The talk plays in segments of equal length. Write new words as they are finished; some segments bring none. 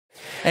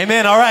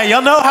Amen. All right.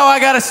 Y'all know how I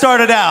got to start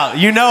it out.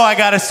 You know I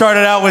got to start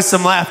it out with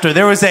some laughter.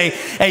 There was a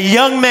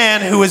young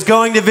man who was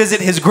going to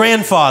visit his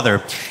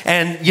grandfather.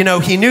 And,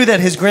 he knew that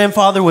his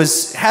grandfather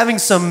was having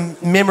some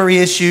memory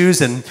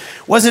issues and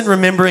wasn't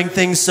remembering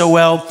things so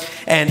well.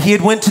 And he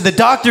had went to the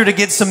doctor to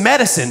get some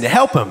medicine to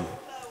help him.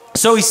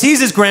 So he sees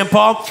his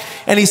grandpa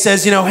and he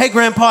says, hey,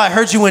 Grandpa, I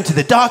heard you went to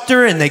the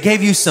doctor and they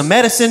gave you some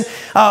medicine.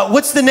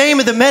 What's the name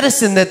of the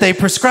medicine that they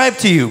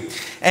prescribed to you?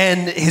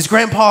 And his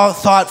grandpa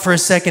thought for a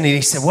second and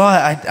he said, well,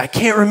 I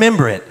can't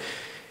remember it.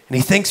 And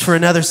he thinks for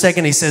another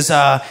second. He says,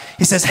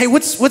 hey,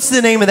 what's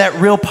the name of that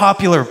real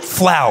popular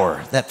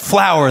flower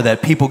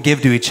that people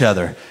give to each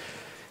other? And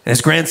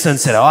his grandson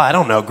said, oh, I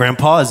don't know,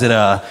 Grandpa. Is it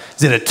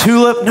a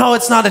tulip? No,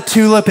 it's not a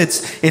tulip.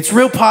 It's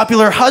real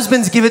popular.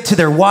 Husbands give it to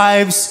their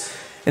wives.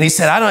 And he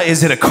said,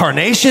 is it a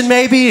carnation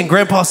maybe? And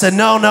Grandpa said,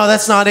 no,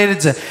 that's not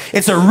it.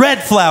 It's a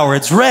red flower.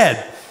 It's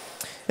red.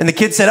 And the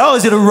kid said, oh,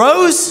 is it a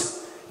rose?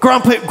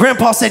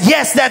 Grandpa said,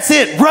 yes, that's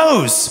it,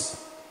 rose.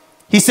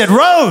 He said,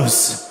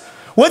 Rose,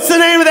 what's the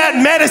name of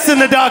that medicine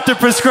the doctor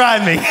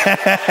prescribed me?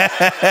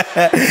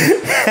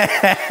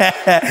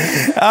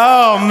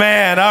 Oh,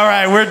 man. All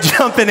right, we're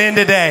jumping in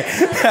today.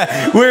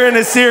 We're in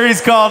a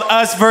series called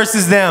Us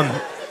Versus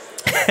Them.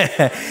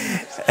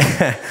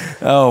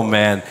 Oh,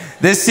 man.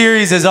 This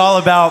series is all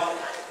about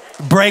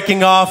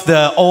breaking off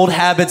the old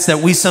habits that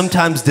we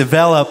sometimes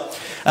develop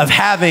of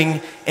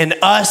having an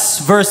us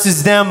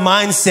versus them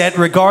mindset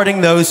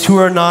regarding those who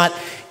are not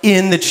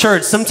in the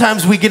church.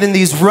 Sometimes we get in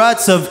these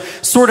ruts of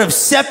sort of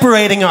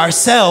separating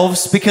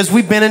ourselves because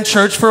we've been in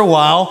church for a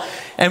while.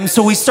 And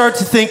so we start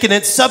to think, and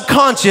it's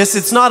subconscious,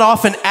 it's not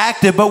often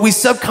active, but we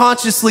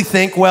subconsciously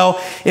think,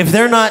 well, if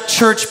they're not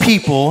church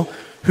people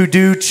who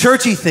do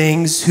churchy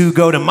things, who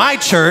go to my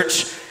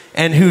church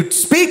and who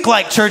speak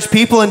like church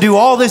people and do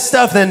all this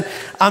stuff, then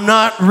I'm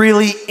not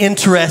really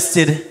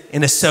interested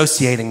in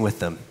associating with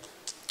them.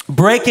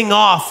 Breaking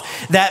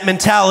off that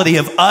mentality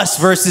of us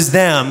versus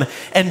them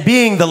and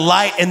being the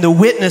light and the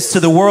witness to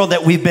the world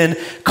that we've been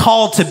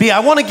called to be. I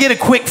want to get a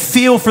quick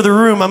feel for the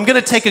room. I'm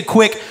going to take a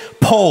quick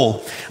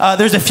poll.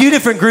 There's a few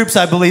different groups,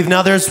 I believe.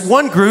 Now, there's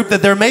one group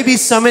that there may be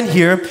some in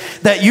here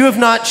that you have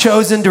not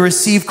chosen to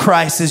receive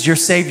Christ as your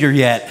Savior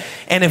yet.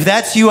 And if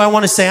that's you, I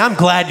want to say, I'm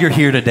glad you're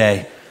here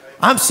today.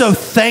 I'm so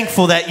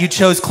thankful that you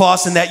chose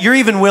Clawson, that you're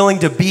even willing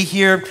to be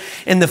here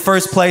in the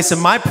first place. And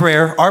my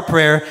prayer, our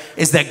prayer,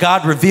 is that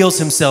God reveals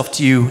himself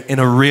to you in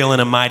a real and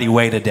a mighty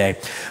way today.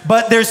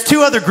 But there's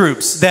two other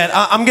groups that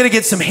I'm going to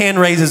get some hand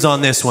raises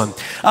on this one.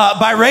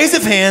 By raise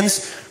of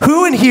hands,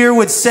 who in here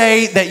would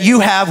say that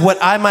you have what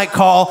I might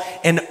call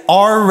an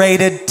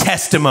R-rated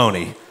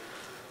testimony?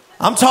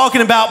 I'm talking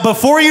about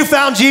before you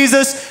found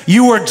Jesus,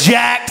 you were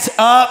jacked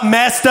up,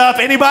 messed up.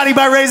 Anybody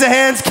by raise of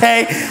hands?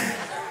 Okay.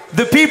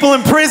 The people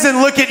in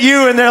prison look at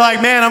you and they're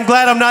like, man, I'm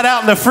glad I'm not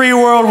out in the free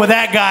world with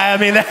that guy. I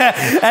mean,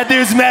 that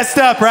dude's messed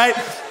up, right?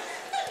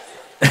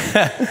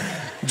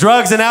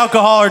 Drugs and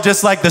alcohol are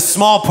just like the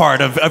small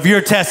part of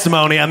your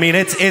testimony. I mean,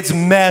 it's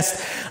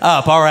messed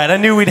up. All right, I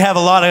knew we'd have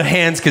a lot of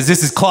hands because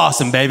this is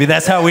Clawson, baby.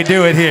 That's how we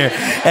do it here.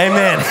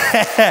 Amen.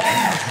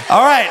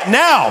 All right,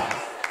 now,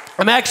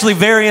 I'm actually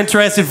very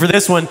interested for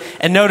this one.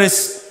 And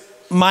notice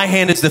my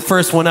hand is the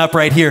first one up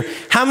right here.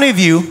 How many of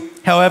you,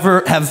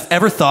 however, have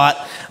ever thought,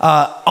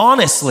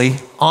 honestly,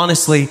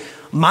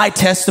 my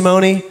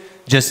testimony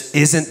just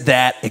isn't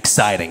that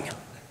exciting?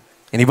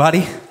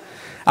 Anybody?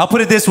 I'll put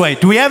it this way.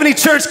 Do we have any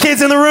church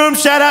kids in the room?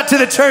 Shout out to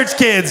the church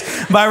kids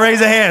by raise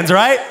of hands,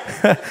 right?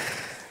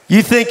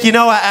 You think,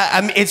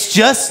 I mean, it's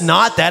just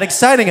not that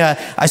exciting.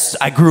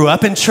 I grew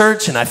up in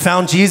church and I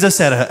found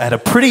Jesus at a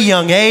pretty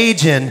young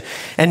age. And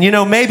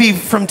maybe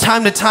from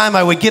time to time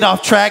I would get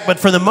off track. But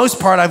for the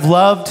most part, I've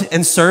loved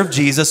and served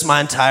Jesus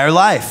my entire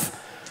life.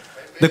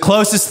 The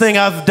closest thing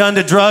I've done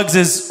to drugs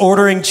is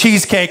ordering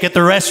cheesecake at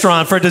the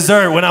restaurant for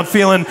dessert when I'm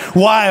feeling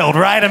wild,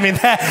 right? I mean,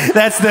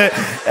 that's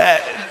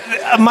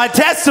my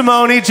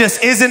testimony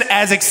just isn't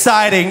as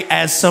exciting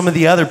as some of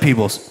the other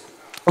people's.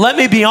 Let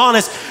me be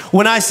honest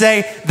when I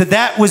say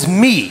that was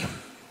me.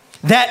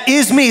 That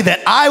is me,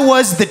 that I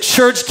was the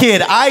church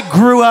kid. I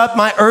grew up,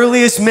 my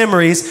earliest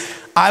memories,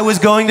 I was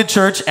going to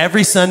church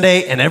every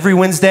Sunday and every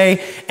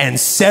Wednesday and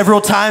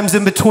several times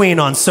in between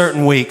on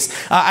certain weeks.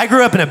 I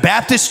grew up in a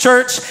Baptist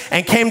church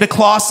and came to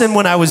Clawson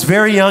when I was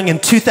very young in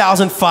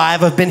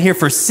 2005. I've been here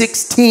for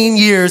 16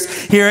 years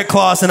here at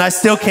Clawson. I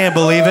still can't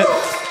believe it.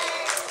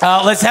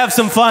 Let's have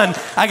some fun.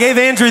 I gave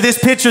Andrew this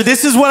picture.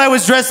 This is what I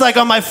was dressed like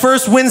on my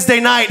first Wednesday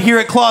night here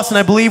at Clawson.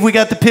 I believe we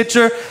got the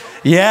picture.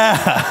 Yeah.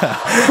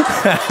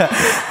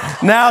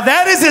 Now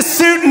that is a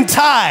suit and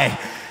tie.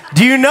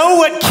 Do you know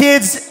what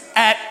kids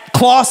at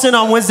Clawson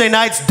on Wednesday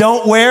nights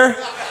don't wear?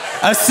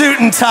 A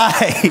suit and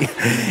tie.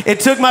 It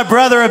took my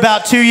brother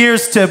about 2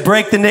 years to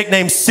break the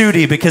nickname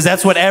Sooty because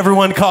that's what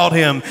everyone called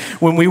him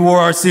when we wore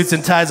our suits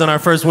and ties on our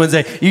first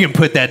Wednesday. You can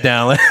put that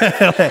down.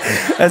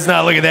 Let's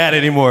not look at that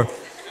anymore.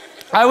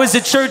 I was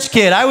a church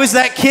kid. I was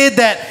that kid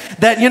that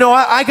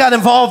I got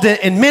involved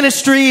in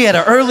ministry at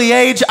an early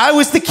age. I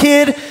was the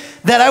kid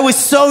that I was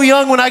so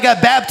young when I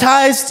got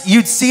baptized,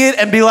 you'd see it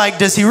and be like,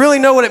 does he really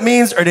know what it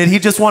means, or did he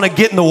just want to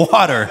get in the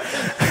water?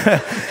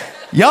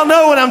 Y'all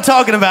know what I'm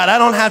talking about. I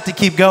don't have to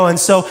keep going.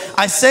 So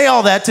I say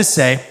all that to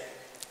say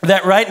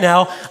that right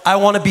now I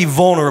want to be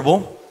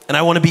vulnerable and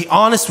I want to be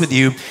honest with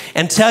you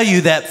and tell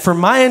you that for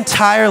my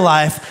entire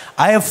life,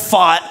 I have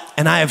fought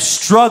and I have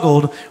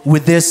struggled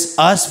with this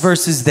us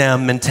versus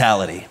them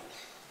mentality.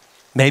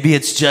 Maybe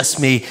it's just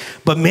me,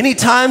 but many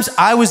times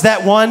I was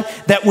that one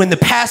that when the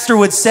pastor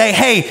would say,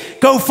 hey,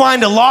 go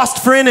find a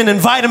lost friend and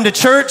invite him to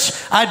church,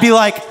 I'd be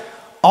like,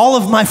 all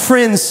of my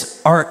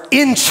friends are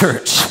in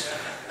church.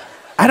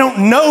 I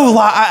don't know,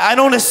 I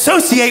don't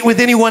associate with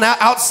anyone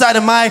outside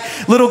of my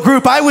little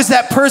group. I was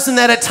that person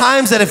that at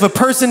times that if a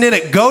person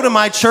didn't go to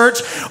my church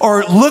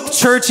or look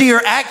churchy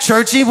or act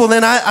churchy, well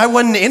then I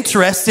wasn't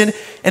interested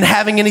in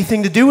having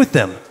anything to do with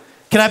them.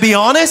 Can I be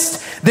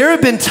honest? There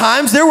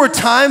were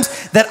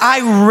times that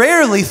I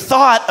rarely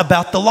thought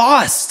about the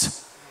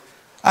lost.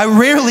 I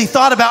rarely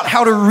thought about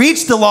how to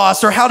reach the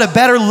lost or how to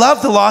better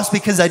love the lost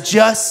because I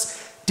just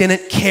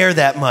didn't care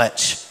that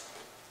much.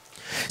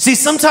 See,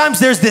 sometimes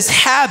there's this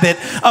habit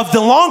of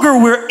the longer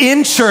we're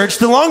in church,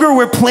 the longer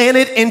we're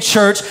planted in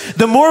church,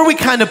 the more we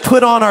kind of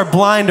put on our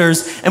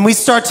blinders and we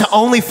start to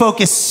only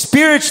focus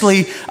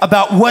spiritually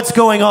about what's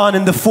going on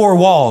in the four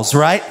walls,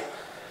 right?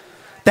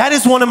 That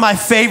is one of my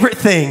favorite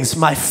things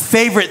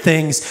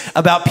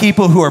about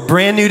people who are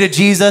brand new to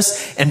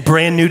Jesus and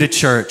brand new to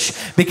church,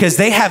 because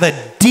they have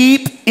a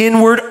deep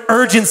inward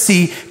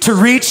urgency to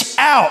reach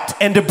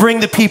out and to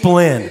bring the people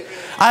in.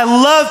 I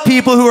love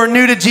people who are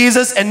new to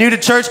Jesus and new to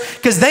church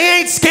because they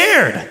ain't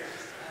scared.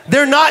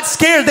 They're not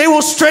scared. They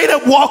will straight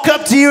up walk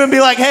up to you and be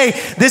like, hey,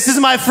 this is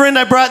my friend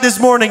I brought this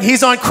morning.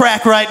 He's on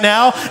crack right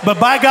now, but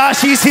by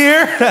gosh, he's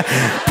here.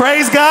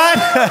 Praise God.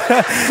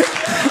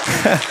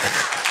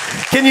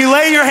 Can you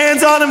lay your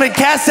hands on him and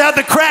cast out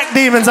the crack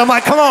demons? I'm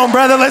like, come on,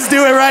 brother, let's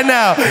do it right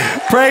now.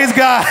 Praise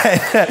God.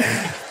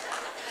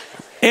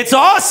 It's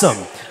awesome.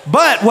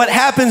 But what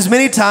happens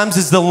many times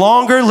is the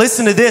longer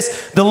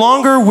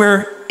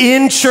we're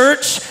in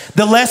church,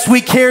 the less we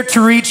care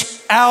to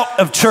reach out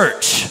of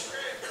church.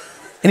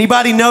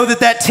 Anybody know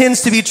that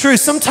tends to be true?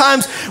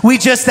 Sometimes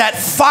that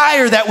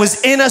fire that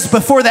was in us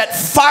before, that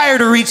fire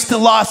to reach the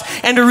lost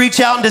and to reach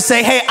out and to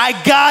say, hey,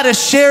 I gotta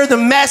share the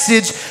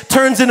message,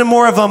 turns into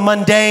more of a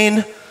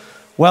mundane,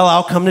 well,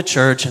 I'll come to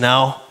church and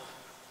I'll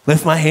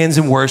lift my hands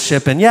in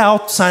worship, and yeah,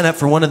 I'll sign up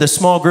for one of the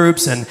small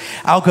groups and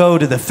I'll go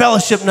to the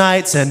fellowship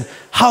nights and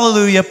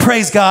hallelujah,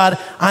 praise God,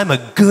 I'm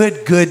a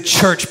good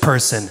church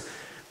person.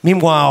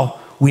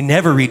 Meanwhile, we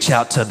never reach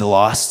out to the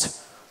lost.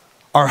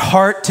 Our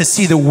heart to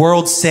see the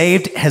world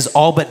saved has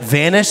all but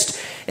vanished,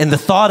 and the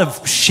thought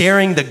of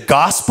sharing the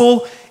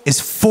gospel is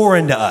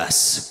foreign to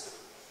us.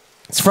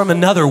 It's from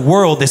another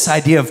world, this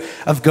idea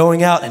of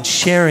going out and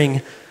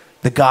sharing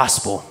the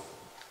gospel.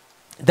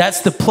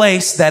 That's the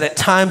place that at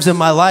times in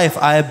my life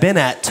I have been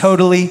at,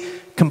 totally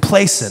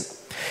complacent.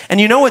 And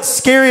you know what's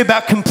scary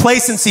about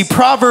complacency?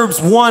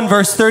 Proverbs 1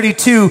 verse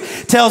 32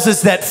 tells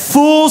us that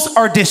fools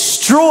are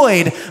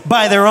destroyed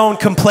by their own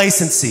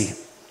complacency.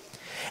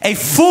 A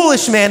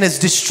foolish man is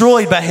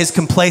destroyed by his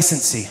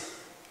complacency.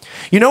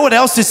 You know what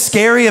else is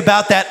scary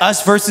about that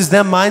us versus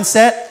them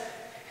mindset?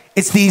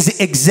 It's the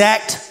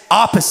exact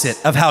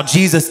opposite of how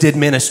Jesus did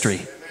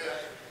ministry.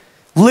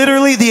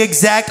 Literally the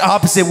exact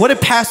opposite. What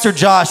did Pastor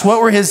Josh,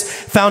 what were his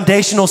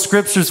foundational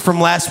scriptures from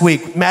last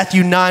week?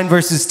 Matthew 9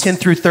 verses 10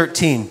 through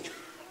 13.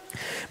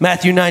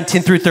 Matthew 9,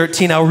 10 through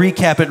 13. I'll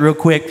recap it real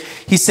quick.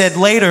 He said,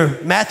 later,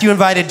 Matthew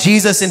invited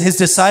Jesus and his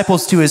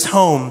disciples to his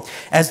home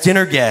as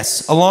dinner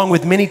guests, along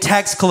with many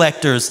tax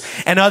collectors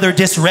and other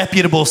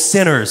disreputable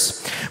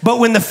sinners. But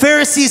when the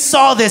Pharisees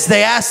saw this,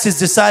 they asked his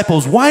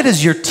disciples, why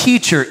does your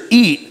teacher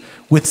eat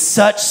with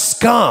such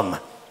scum?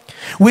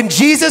 When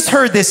Jesus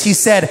heard this, he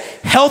said,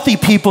 healthy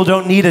people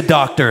don't need a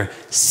doctor,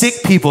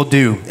 sick people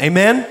do.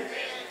 Amen?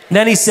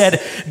 Then he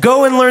said,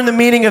 go and learn the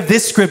meaning of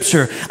this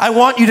scripture. I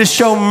want you to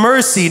show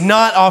mercy,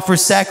 not offer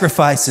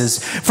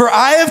sacrifices. For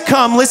I have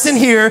come, listen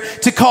here,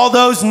 to call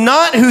those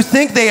not who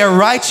think they are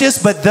righteous,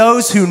 but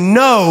those who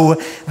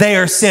know they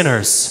are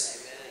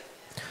sinners.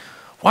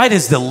 Why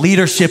does the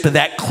leadership of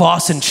that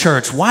Clawson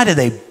church, why do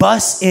they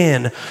bus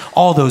in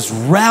all those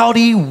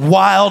rowdy,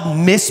 wild,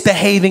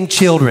 misbehaving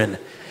children?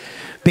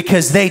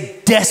 Because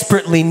they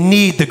desperately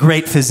need the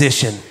great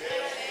physician.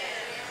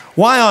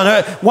 Why on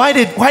earth? Why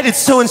did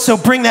so-and-so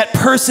bring that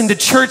person to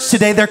church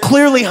today? They're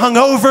clearly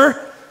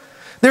hungover.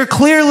 They're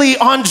clearly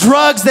on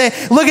drugs.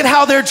 Look at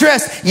how they're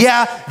dressed.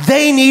 Yeah,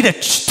 they need a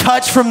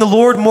touch from the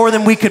Lord more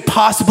than we could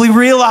possibly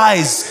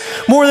realize,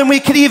 more than we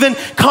could even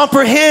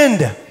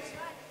comprehend.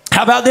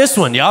 How about this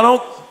one? Y'all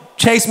don't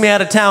chase me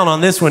out of town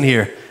on this one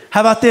here. How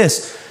about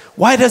this?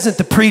 Why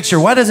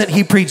doesn't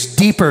he preach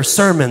deeper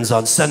sermons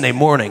on Sunday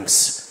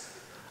mornings?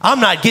 I'm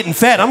not getting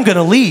fed. I'm going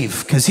to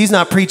leave because he's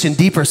not preaching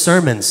deeper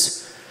sermons.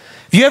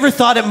 Have you ever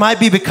thought it might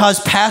be because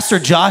Pastor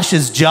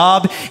Josh's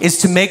job is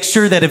to make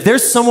sure that if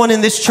there's someone in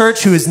this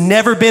church who has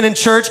never been in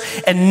church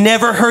and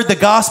never heard the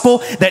gospel,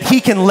 that he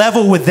can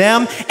level with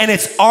them, and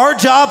it's our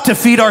job to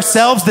feed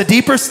ourselves the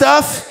deeper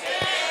stuff?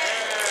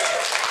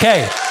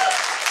 Okay.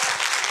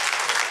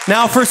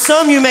 Now, for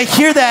some, you may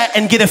hear that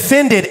and get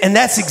offended, and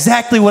that's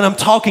exactly what I'm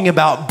talking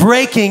about.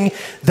 Breaking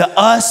the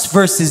us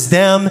versus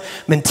them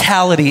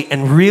mentality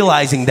and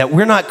realizing that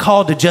we're not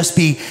called to just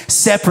be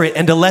separate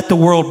and to let the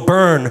world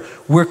burn.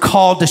 We're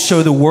called to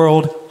show the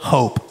world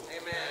hope.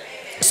 Amen.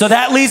 So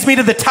that leads me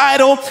to the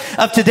title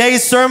of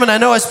today's sermon. I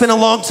know I spent a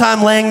long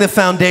time laying the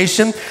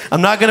foundation.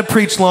 I'm not going to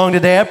preach long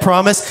today, I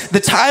promise. The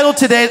title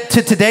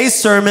to today's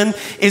sermon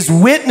is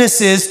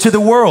Witnesses to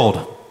the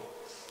World.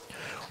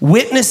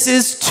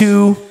 Witnesses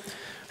to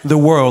the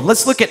world.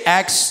 Let's look at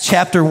Acts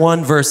chapter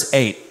 1, verse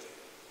 8.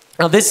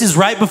 Now, this is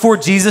right before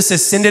Jesus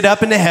ascended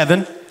up into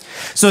heaven.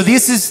 So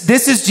this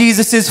is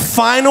Jesus'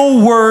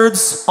 final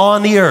words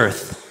on the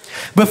earth.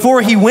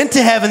 Before he went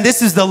to heaven,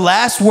 this is the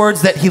last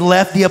words that he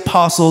left the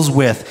apostles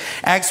with.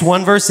 Acts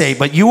 1, verse 8.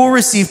 But you will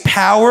receive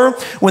power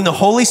when the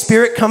Holy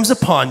Spirit comes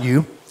upon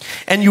you,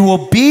 and you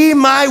will be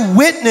my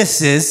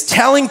witnesses,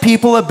 telling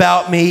people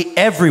about me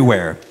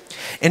everywhere.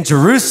 In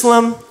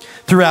Jerusalem,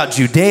 throughout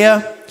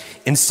Judea,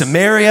 in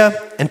Samaria,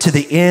 and to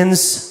the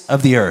ends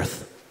of the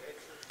earth.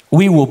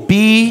 We will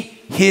be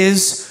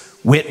his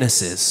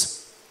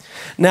witnesses.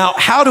 Now,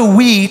 how do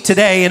we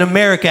today in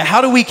America,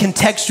 how do we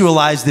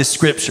contextualize this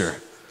scripture?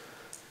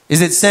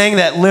 Is it saying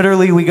that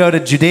literally we go to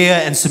Judea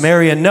and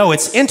Samaria? No,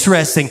 it's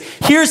interesting.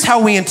 Here's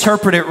how we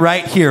interpret it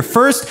right here.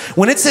 First,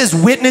 when it says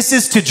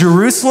witnesses to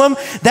Jerusalem,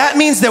 that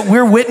means that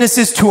we're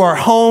witnesses to our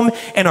home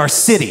and our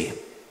city.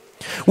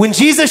 When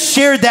Jesus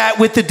shared that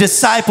with the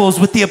disciples,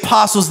 with the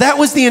apostles, that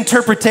was the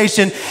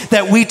interpretation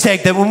that we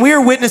take, that when we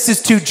are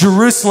witnesses to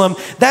Jerusalem,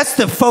 that's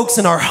the folks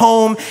in our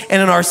home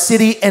and in our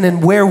city and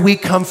in where we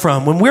come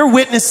from. When we're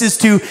witnesses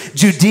to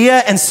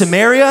Judea and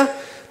Samaria,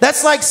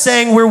 that's like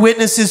saying we're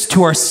witnesses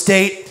to our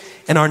state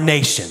and our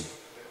nation.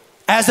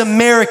 As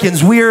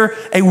Americans, we're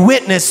a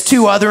witness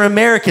to other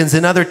Americans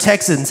and other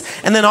Texans.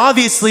 And then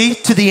obviously,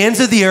 to the ends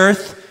of the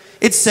earth,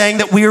 it's saying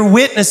that we are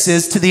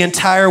witnesses to the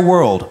entire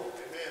world.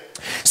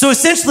 So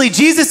essentially,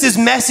 Jesus'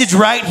 message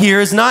right here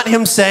is not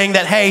him saying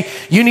that, hey,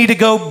 you need to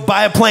go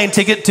buy a plane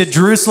ticket to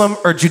Jerusalem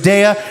or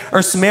Judea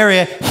or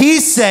Samaria.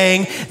 He's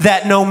saying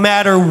that no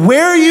matter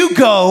where you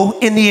go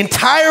in the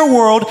entire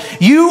world,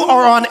 you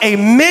are on a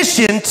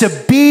mission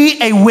to be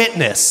a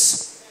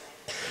witness.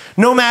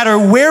 No matter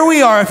where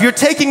we are, if you're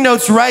taking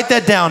notes, write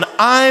that down.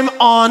 I'm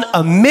on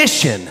a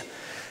mission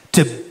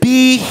to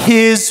be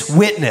his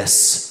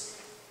witness.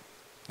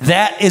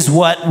 That is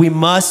what we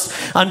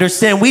must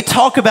understand. We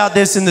talk about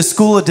this in the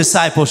School of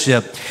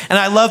Discipleship, and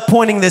I love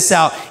pointing this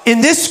out.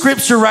 In this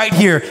scripture right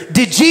here,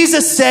 did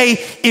Jesus say,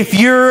 if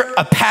you're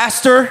a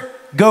pastor,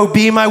 go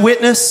be my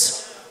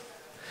witness?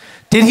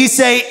 Did he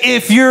say,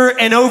 if you're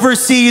an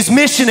overseas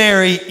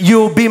missionary,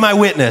 you'll be my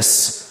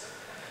witness?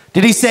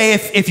 Did he say,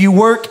 if you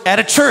work at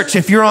a church,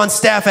 if you're on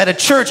staff at a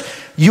church,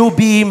 you'll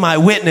be my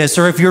witness?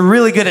 Or if you're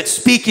really good at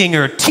speaking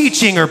or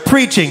teaching or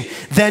preaching,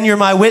 then you're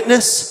my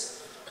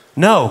witness?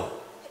 No.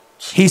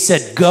 He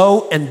said,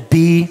 go and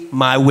be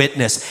my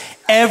witness.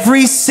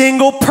 Every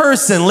single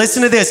person,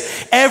 listen to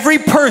this, every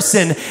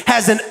person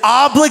has an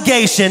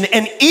obligation,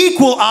 an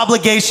equal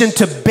obligation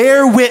to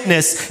bear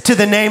witness to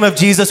the name of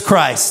Jesus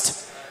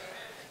Christ.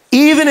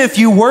 Even if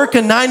you work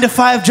a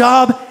 9-to-5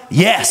 job,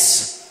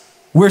 yes,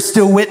 we're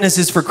still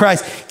witnesses for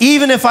Christ.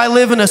 Even if I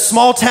live in a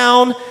small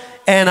town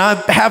and I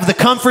have the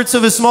comforts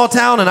of a small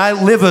town and I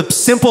live a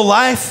simple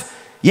life,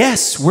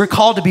 yes, we're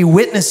called to be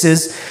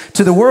witnesses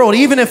to the world.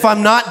 Even if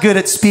I'm not good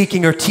at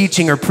speaking or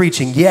teaching or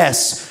preaching,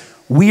 yes,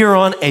 we are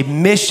on a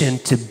mission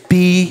to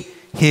be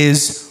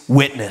his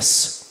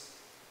witness.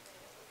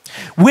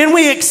 When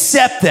we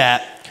accept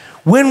that,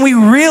 when we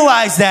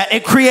realize that,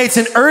 it creates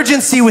an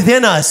urgency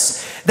within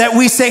us that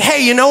we say,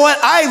 hey, you know what?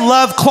 I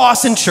love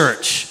Clawson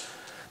Church.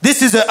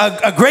 This is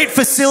a great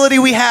facility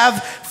we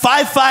have,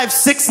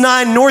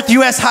 5569 North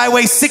US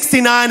Highway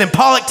 69 in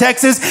Pollock,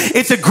 Texas.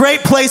 It's a great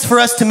place for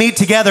us to meet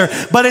together,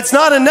 but it's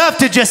not enough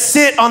to just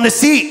sit on the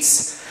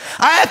seats.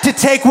 I have to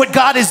take what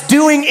God is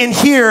doing in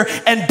here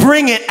and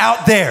bring it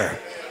out there.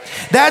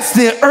 That's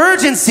the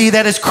urgency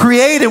that is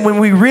created when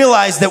we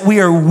realize that we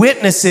are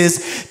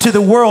witnesses to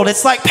the world.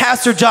 It's like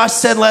Pastor Josh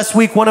said last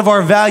week, one of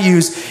our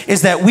values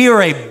is that we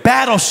are a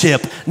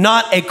battleship,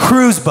 not a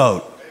cruise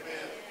boat.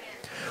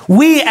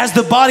 We, as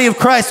the body of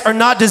Christ, are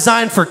not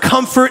designed for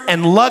comfort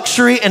and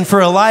luxury and for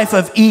a life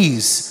of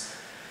ease.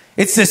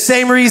 It's the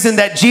same reason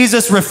that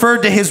Jesus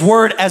referred to his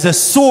word as a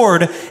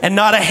sword and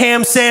not a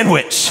ham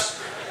sandwich.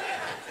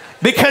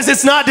 Because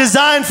it's not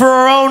designed for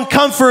our own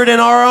comfort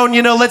and our own,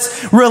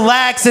 let's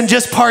relax and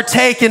just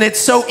partake and it's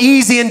so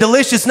easy and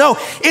delicious. No,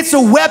 it's a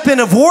weapon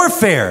of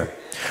warfare.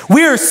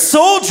 We are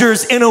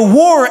soldiers in a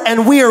war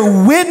and we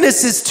are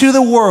witnesses to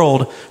the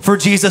world for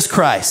Jesus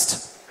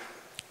Christ.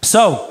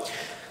 So,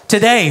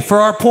 today, for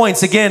our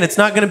points, again, it's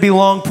not going to be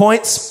long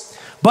points,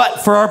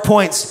 but for our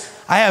points,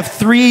 I have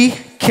 3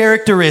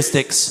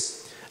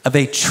 characteristics of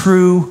a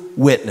true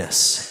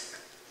witness.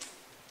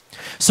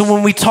 So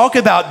when we talk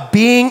about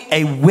being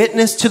a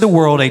witness to the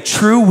world, a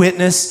true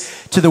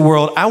witness to the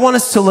world, I want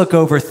us to look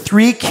over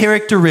 3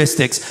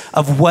 characteristics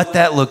of what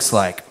that looks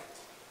like.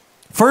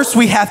 First,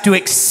 we have to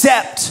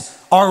accept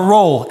our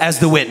role as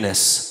the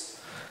witness.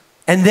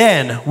 And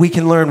then we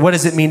can learn what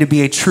does it mean to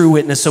be a true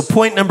witness. So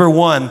point number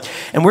 1,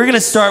 and we're going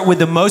to start with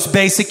the most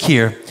basic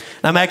here.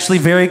 I'm actually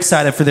very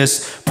excited for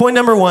this. Point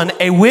number 1,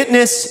 a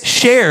witness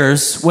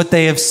shares what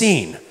they have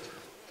seen.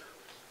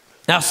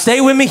 Now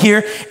stay with me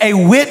here. A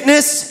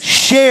witness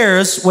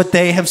shares what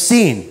they have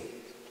seen.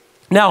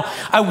 Now,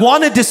 I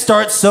wanted to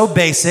start so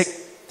basic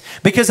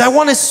because I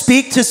want to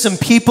speak to some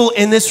people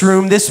in this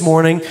room this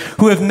morning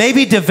who have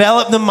maybe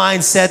developed the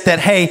mindset that,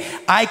 hey,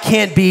 I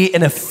can't be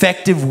an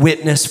effective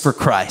witness for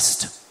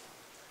Christ.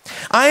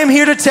 I am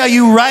here to tell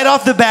you right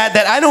off the bat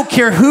that I don't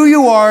care who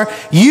you are,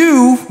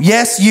 you,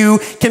 yes, you,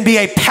 can be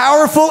a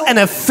powerful and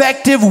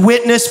effective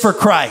witness for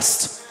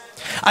Christ.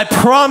 I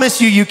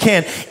promise you, you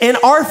can. In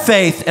our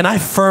faith, and I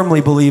firmly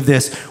believe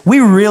this, we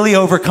really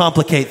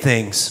overcomplicate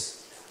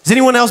things. Does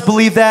anyone else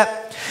believe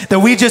that? That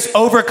we just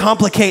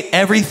overcomplicate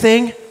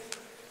everything?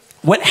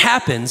 What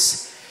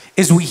happens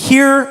is we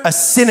hear a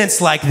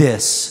sentence like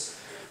this.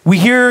 We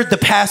hear the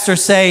pastor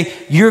say,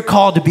 you're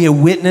called to be a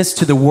witness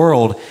to the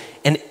world.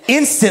 And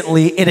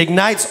instantly it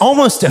ignites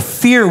almost a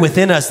fear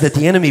within us that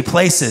the enemy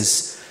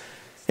places.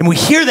 And we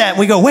hear that and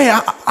we go, wait,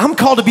 I'm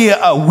called to be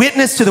a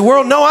witness to the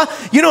world? No,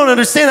 you don't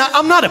understand.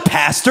 I'm not a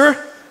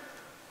pastor.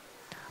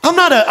 I'm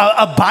not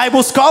a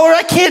Bible scholar.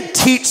 I can't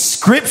teach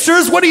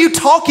scriptures. What are you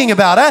talking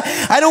about?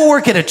 I don't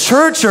work at a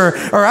church or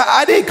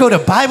I didn't go to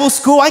Bible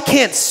school. I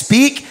can't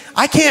speak.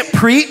 I can't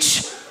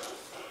preach.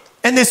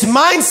 And this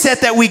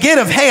mindset that we get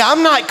of, hey,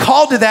 I'm not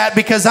called to that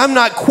because I'm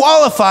not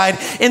qualified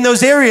in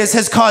those areas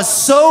has caused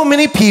so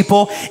many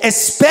people,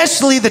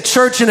 especially the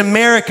church in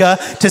America,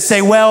 to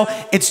say, well,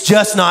 it's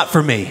just not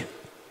for me.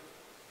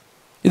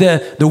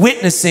 The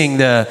witnessing,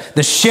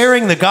 the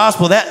sharing the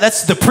gospel,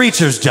 that's the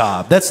preacher's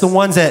job. That's the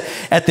ones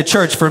at the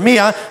church. For me,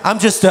 I'm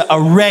just a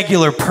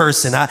regular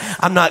person.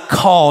 I'm not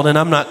called and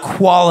I'm not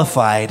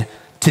qualified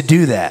to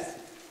do that.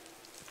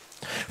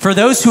 For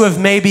those who have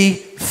maybe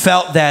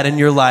felt that in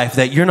your life,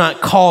 that you're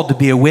not called to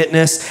be a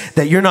witness,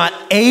 that you're not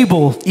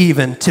able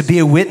even to be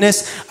a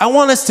witness, I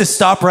want us to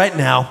stop right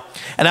now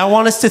and I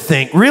want us to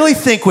think, really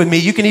think with me.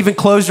 You can even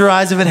close your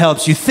eyes if it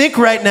helps you. Think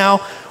right now,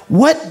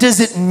 what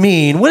does it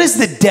mean? What is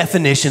the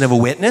definition of a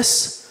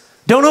witness?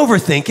 Don't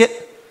overthink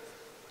it.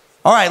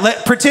 All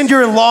right, pretend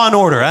you're in Law and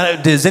Order.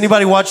 Does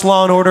anybody watch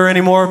Law and Order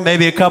anymore?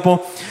 Maybe a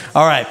couple?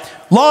 All right,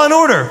 Law and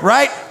Order,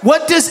 right?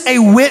 What does a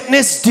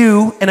witness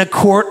do in a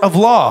court of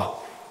law?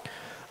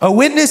 A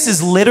witness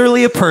is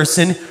literally a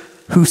person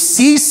who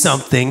sees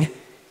something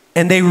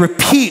and they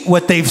repeat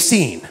what they've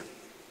seen.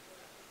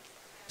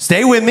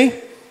 Stay with me.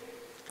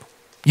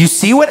 You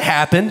see what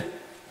happened,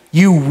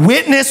 you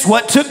witness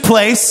what took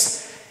place,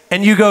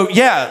 and you go,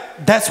 yeah,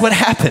 that's what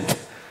happened.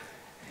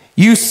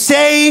 You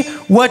say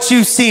what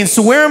you've seen.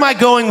 So where am I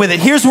going with it?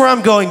 Here's where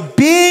I'm going.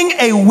 Being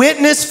a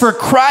witness for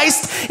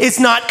Christ is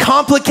not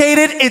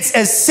complicated. It's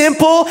as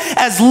simple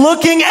as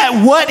looking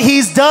at what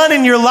he's done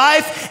in your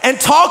life and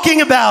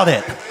talking about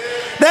it.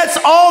 That's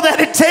all that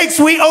it takes.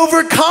 We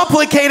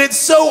overcomplicate it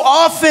so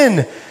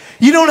often.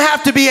 You don't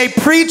have to be a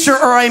preacher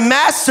or a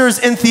master's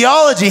in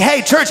theology.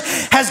 Hey, church,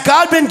 has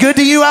God been good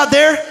to you out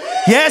there?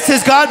 Yes,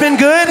 has God been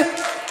good?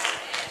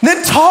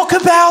 Then talk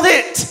about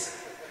it.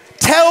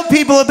 Tell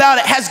people about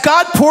it. Has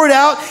God poured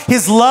out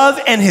his love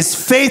and his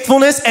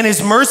faithfulness and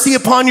his mercy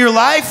upon your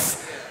life?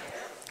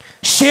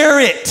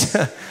 Share it.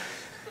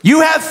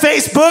 You have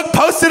Facebook,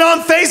 post it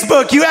on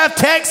Facebook. You have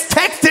text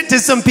it to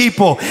some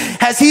people.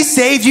 Has he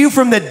saved you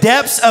from the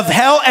depths of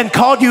hell and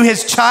called you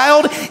his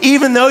child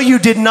even though you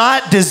did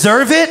not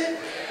deserve it?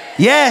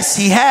 Yes,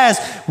 he has.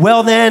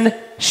 Well then,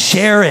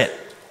 share it.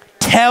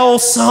 Tell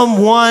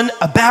someone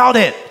about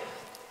it.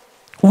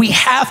 We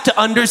have to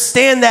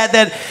understand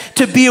that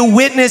to be a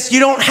witness, you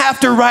don't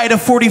have to write a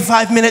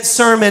 45-minute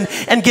sermon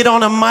and get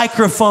on a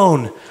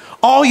microphone.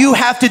 All you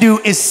have to do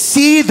is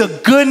see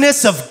the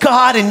goodness of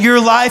God in your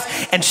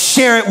life and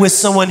share it with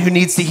someone who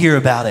needs to hear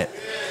about it.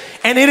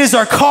 And it is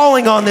our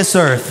calling on this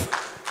earth.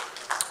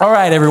 All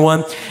right,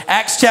 everyone.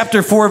 Acts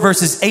chapter 4,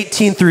 verses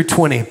 18 through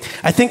 20.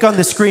 I think on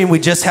the screen we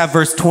just have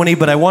verse 20,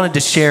 but I wanted to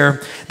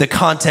share the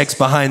context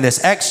behind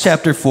this. Acts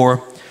chapter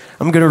 4,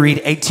 I'm going to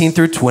read 18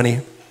 through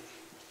 20.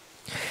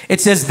 It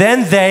says,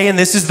 then they, and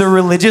this is the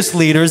religious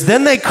leaders,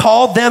 then they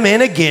called them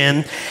in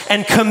again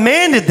and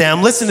commanded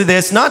them, listen to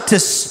this, not to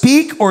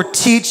speak or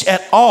teach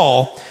at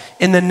all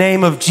in the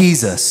name of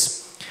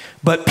Jesus.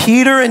 But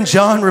Peter and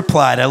John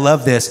replied, I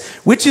love this,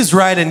 which is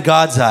right in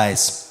God's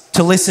eyes,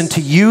 to listen to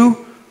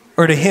you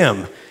or to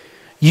him?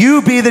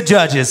 You be the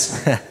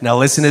judges. Now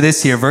listen to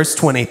this here, verse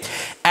 20.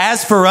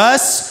 As for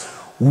us,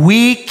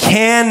 we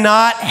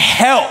cannot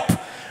help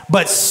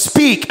but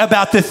speak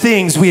about the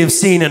things we have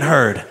seen and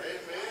heard.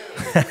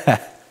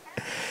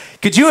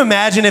 Could you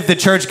imagine if the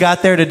church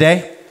got there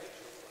today?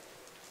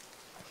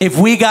 If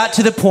we got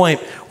to the point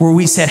where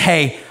we said,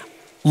 hey,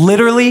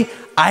 literally,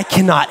 I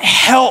cannot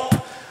help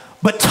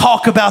but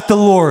talk about the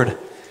Lord.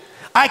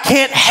 I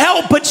can't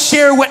help but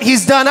share what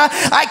he's done.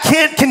 I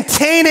can't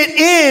contain it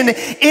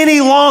in any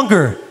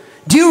longer.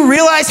 Do you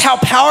realize how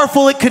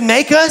powerful it could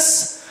make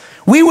us?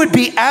 We would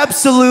be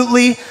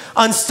absolutely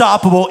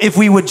unstoppable if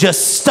we would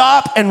just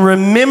stop and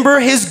remember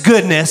his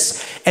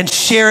goodness and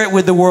share it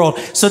with the world.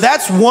 So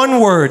that's one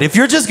word. If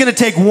you're just going to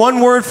take one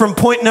word from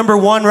point number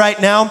 1 right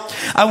now,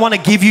 I want to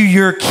give you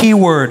your key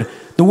word.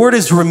 The word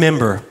is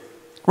remember.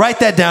 Write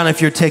that down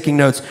if you're taking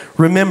notes.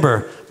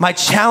 Remember. My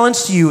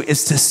challenge to you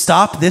is to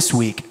stop this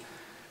week.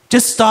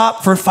 Just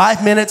stop for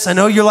 5 minutes. I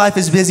know your life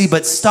is busy,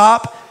 but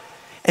stop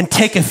and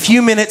take a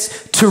few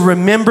minutes to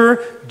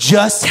remember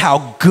just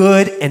how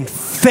good and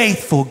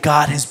faithful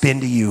God has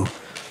been to you.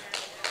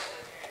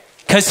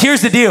 Because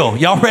here's the deal.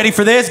 Y'all ready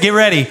for this? Get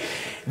ready.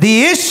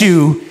 The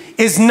issue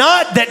is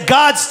not that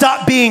God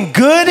stopped being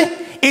good.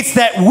 It's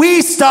that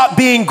we stopped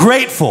being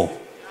grateful.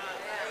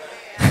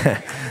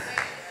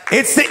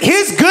 It's that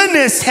his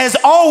goodness has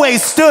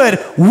always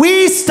stood.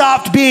 We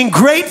stopped being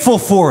grateful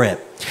for it.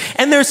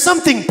 And there's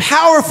something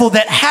powerful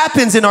that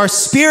happens in our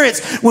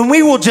spirits when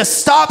we will just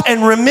stop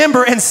and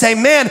remember and say,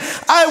 man,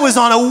 I was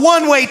on a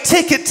one-way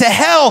ticket to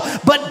hell,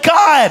 but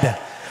God,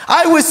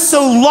 I was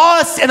so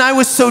lost and I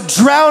was so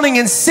drowning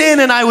in sin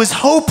and I was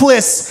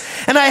hopeless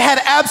and I had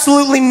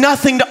absolutely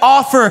nothing to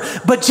offer,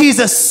 but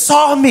Jesus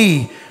saw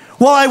me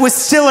while I was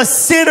still a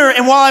sinner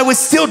and while I was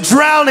still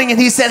drowning, and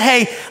he said,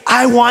 hey,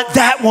 I want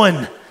that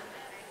one.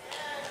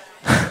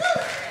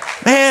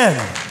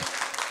 Man,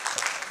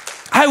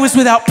 I was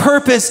without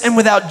purpose and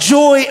without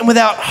joy and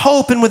without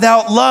hope and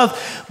without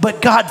love,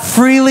 but God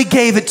freely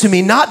gave it to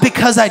me, not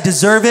because I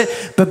deserve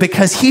it, but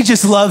because he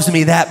just loves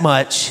me that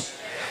much.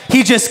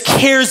 He just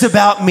cares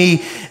about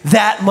me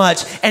that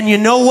much. And you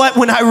know what?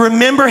 When I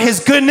remember his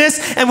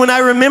goodness and when I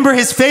remember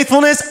his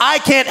faithfulness, I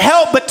can't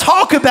help but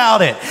talk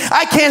about it.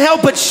 I can't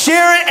help but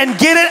share it and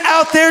get it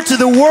out there to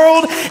the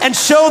world and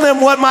show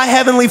them what my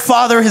heavenly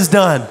Father has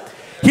done.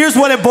 Here's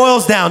what it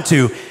boils down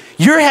to.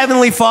 Your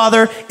heavenly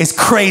Father is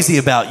crazy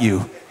about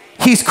you.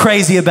 He's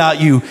crazy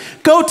about you.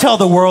 Go tell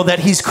the world that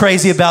he's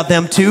crazy about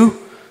them too.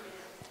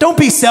 Don't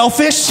be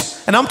selfish.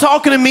 And I'm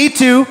talking to me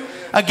too.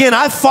 Again,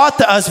 I've fought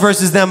the us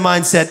versus them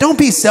mindset. Don't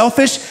be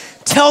selfish.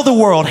 Tell the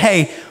world,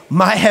 hey,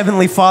 my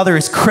heavenly Father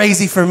is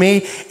crazy for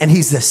me, and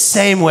he's the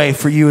same way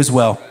for you as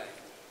well.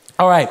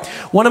 All right,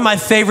 one of my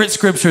favorite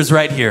scriptures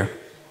right here.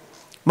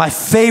 My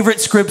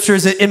favorite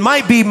scriptures, it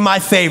might be my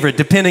favorite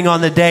depending on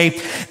the day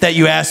that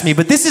you ask me,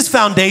 but this is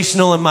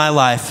foundational in my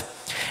life.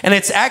 And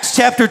it's Acts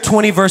chapter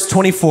 20, verse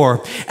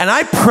 24. And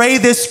I pray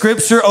this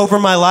scripture over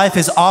my life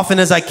as often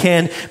as I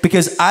can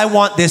because I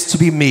want this to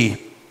be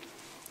me.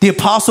 The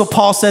Apostle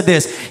Paul said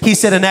this. He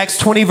said in Acts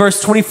 20,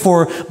 verse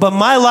 24, but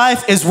my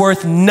life is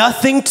worth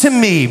nothing to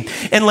me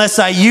unless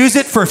I use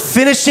it for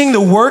finishing the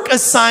work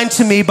assigned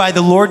to me by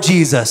the Lord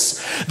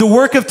Jesus, the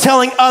work of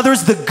telling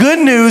others the good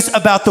news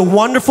about the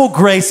wonderful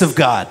grace of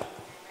God.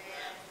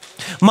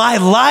 My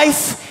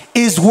life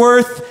is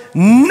worth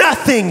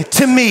nothing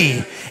to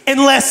me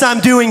unless I'm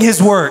doing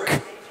his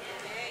work.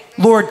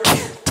 Lord,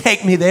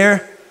 take me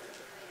there.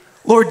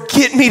 Lord,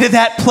 get me to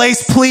that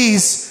place,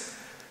 please.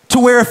 To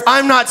where if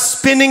I'm not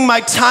spending my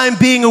time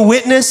being a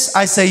witness,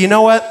 I say, you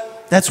know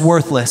what? That's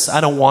worthless.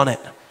 I don't want it.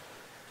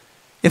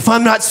 If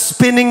I'm not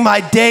spending my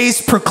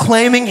days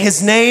proclaiming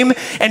his name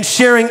and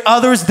sharing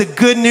others the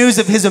good news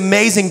of his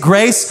amazing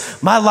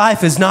grace, my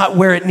life is not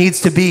where it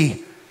needs to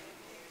be.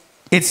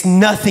 It's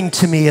nothing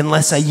to me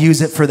unless I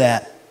use it for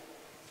that.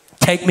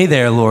 Take me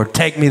there, Lord.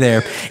 Take me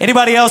there.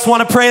 Anybody else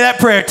want to pray that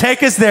prayer?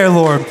 Take us there,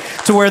 Lord,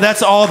 to where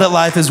that's all that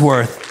life is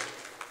worth.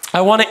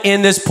 I want to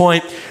end this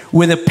point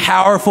with a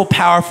powerful,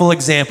 powerful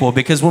example,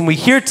 because when we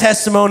hear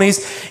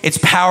testimonies, it's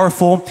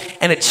powerful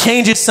and it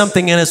changes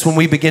something in us when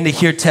we begin to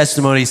hear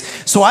testimonies.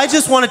 So I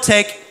just want to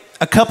take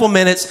a couple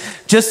minutes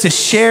just to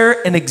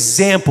share an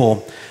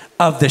example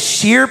of the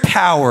sheer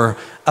power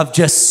of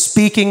just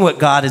speaking what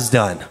God has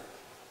done.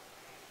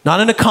 Not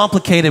in a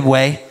complicated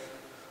way,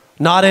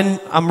 not in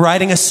I'm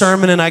writing a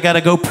sermon and I got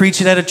to go preach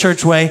it at a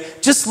church way,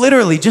 just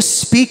literally just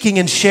speaking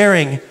and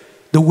sharing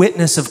the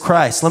witness of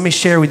Christ. Let me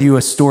share with you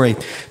a story.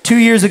 2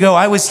 years ago,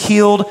 I was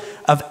healed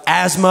of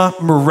asthma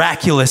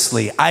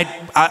miraculously.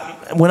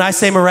 When I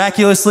say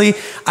miraculously,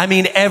 I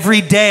mean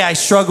every day I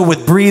struggle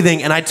with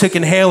breathing and I took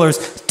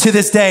inhalers. To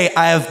this day,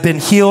 I have been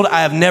healed.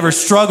 I have never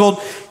struggled.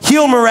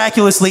 Healed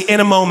miraculously in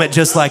a moment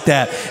just like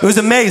that. It was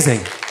amazing.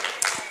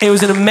 It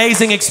was an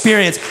amazing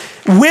experience.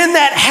 When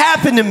that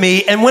happened to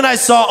me and when I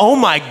saw, oh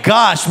my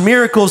gosh,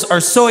 miracles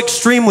are so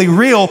extremely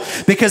real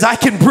because I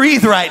can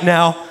breathe right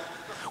now.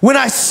 When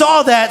I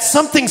saw that,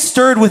 something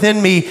stirred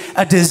within me,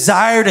 a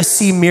desire to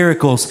see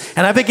miracles.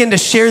 And I began to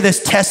share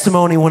this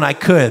testimony when I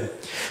could.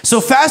 So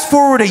fast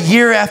forward a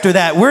year after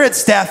that, we're at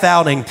staff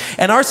outing,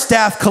 and our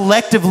staff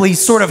collectively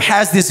sort of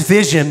has this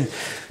vision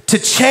to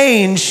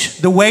change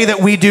the way that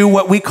we do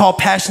what we call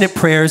passionate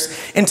prayers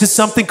into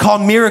something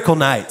called miracle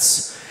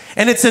nights.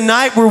 And it's a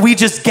night where we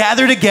just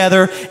gather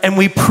together and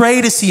we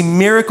pray to see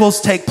miracles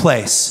take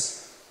place.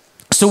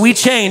 So we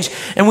change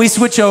and we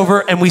switch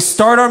over and we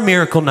start our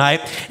miracle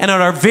night. And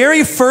on our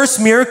very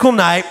first miracle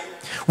night,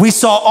 we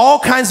saw all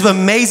kinds of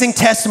amazing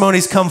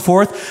testimonies come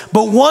forth.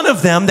 But one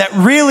of them that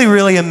really,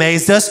 really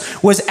amazed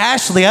us was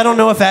Ashley. I don't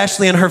know if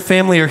Ashley and her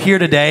family are here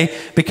today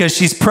because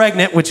she's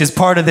pregnant, which is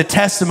part of the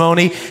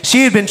testimony.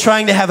 She had been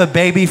trying to have a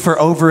baby for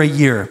over a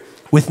year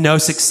with no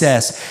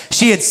success.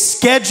 She had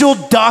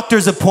scheduled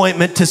doctor's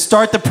appointment to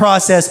start the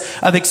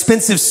process of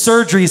expensive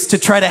surgeries to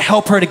try to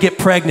help her to get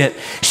pregnant.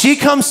 She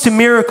comes to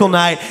Miracle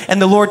Night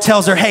and the Lord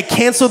tells her, hey,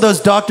 cancel those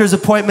doctor's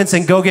appointments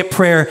and go get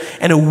prayer.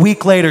 And a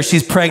week later,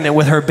 she's pregnant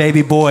with her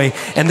baby boy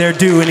and they're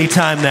due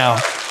anytime now.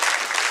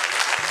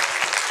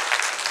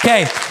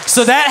 Okay,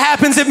 so that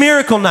happens at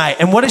Miracle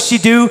Night. And what does she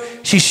do?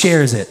 She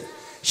shares it.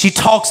 She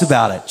talks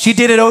about it. She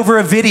did it over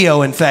a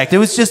video, in fact. It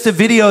was just a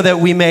video that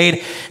we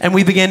made, and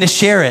we began to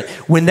share it.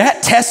 When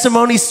that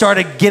testimony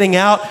started getting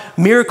out,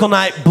 Miracle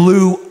Night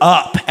blew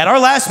up. At our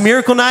last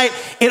Miracle Night,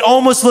 it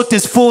almost looked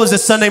as full as a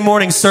Sunday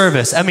morning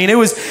service. I mean, it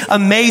was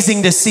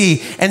amazing to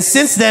see. And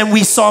since then,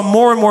 we saw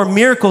more and more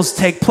miracles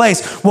take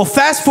place. Well,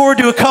 fast forward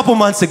to a couple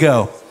months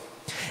ago.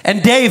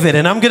 And David,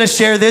 and I'm going to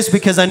share this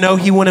because I know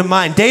he wouldn't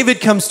mind.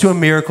 David comes to a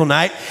Miracle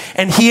Night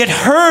and he had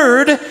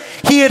heard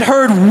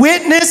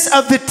witness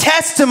of the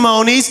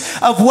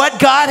testimonies of what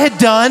God had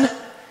done.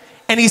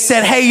 And he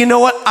said, hey, you know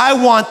what? I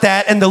want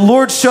that. And the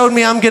Lord showed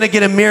me I'm going to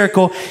get a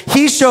miracle.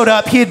 He showed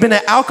up. He had been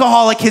an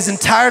alcoholic his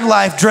entire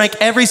life, drank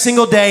every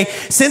single day.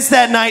 Since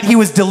that night, he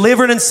was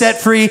delivered and set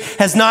free,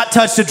 has not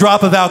touched a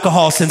drop of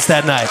alcohol since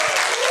that night.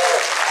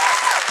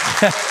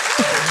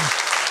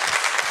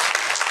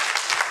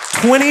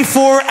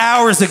 24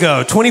 hours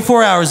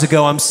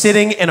ago, I'm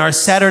sitting in our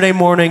Saturday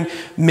morning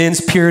men's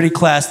purity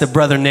class that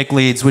Brother Nick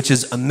leads, which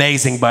is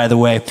amazing, by the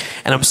way.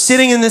 And I'm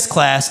sitting in this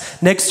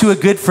class next to a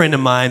good friend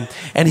of mine,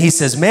 and he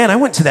says, man, I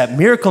went to that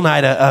Miracle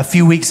Night a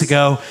few weeks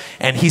ago,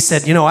 and he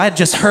said, you know, I had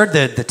just heard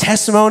the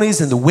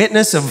testimonies and the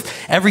witness of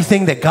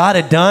everything that God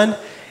had done,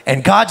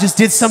 and God just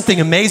did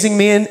something amazing in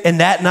me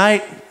that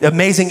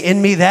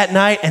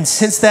night. And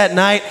since that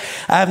night,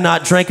 I have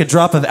not drank a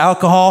drop of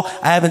alcohol.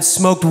 I haven't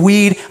smoked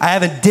weed. I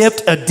haven't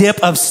dipped a dip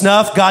of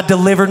snuff. God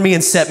delivered me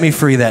and set me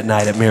free that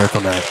night at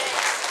Miracle Night.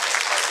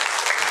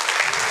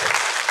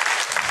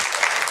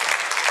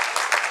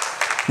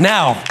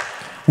 Now,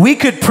 we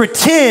could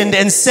pretend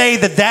and say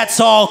that that's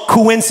all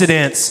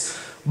coincidence,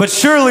 but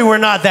surely we're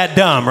not that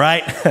dumb,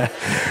 right?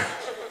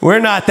 We're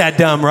not that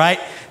dumb, right?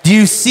 Do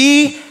you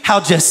see how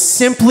just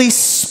simply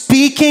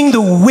speaking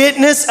the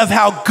witness of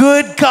how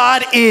good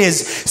God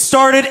is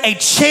started a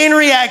chain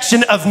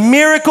reaction of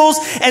miracles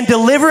and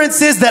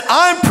deliverances that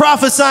I'm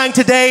prophesying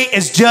today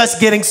is just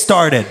getting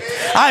started?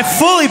 I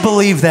fully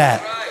believe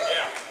that.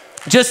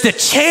 Just a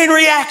chain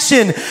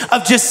reaction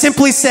of just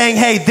simply saying,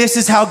 hey, this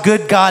is how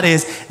good God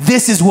is.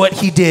 This is what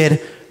he did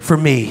for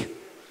me.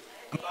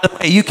 By the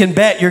way, you can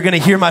bet you're going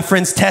to hear my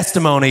friend's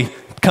testimony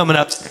coming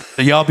up.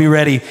 So y'all be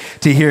ready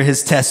to hear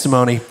his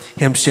testimony,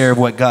 him share of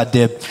what God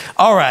did.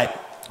 All right.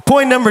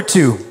 Point number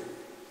 2,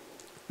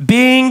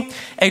 being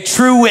a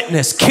true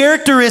witness.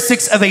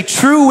 Characteristics of a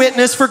true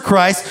witness for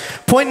Christ.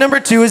 Point number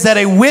 2 is that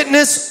a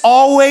witness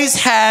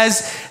always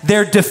has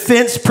their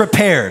defense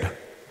prepared.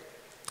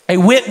 A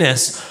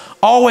witness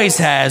always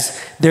has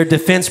their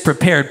defense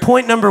prepared.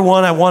 Point number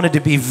 1, I wanted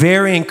to be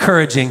very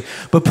encouraging.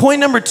 But point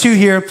number 2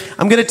 here,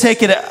 I'm going to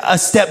take it a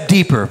step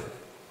deeper.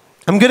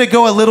 I'm going to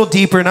go a little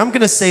deeper, and I'm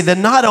going to say that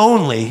not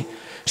only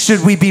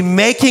should we be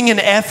making an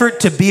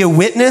effort to be a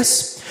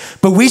witness,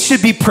 but we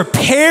should be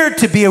prepared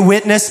to be a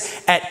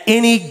witness at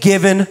any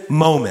given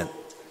moment.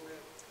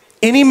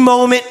 Any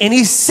moment,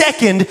 any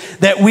second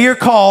that we are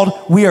called,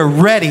 we are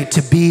ready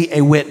to be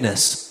a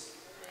witness.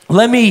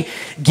 Let me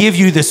give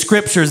you the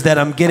scriptures that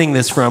I'm getting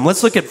this from.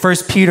 Let's look at 1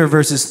 Peter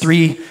verses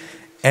 3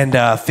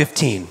 and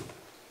 15.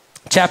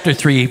 Chapter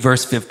 3,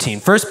 verse 15.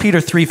 1 Peter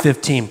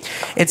 3:15.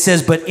 It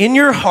says, but in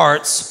your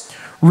hearts,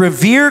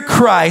 revere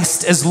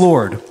Christ as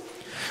Lord.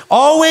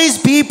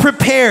 Always be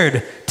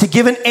prepared to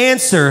give an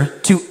answer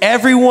to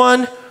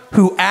everyone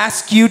who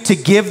asks you to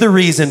give the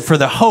reason for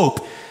the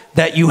hope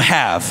that you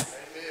have.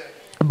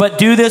 But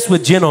do this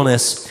with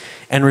gentleness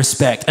and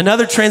respect.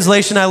 Another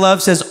translation I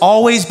love says,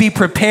 always be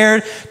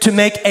prepared to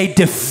make a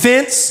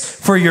defense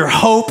for your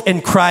hope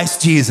in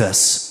Christ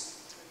Jesus.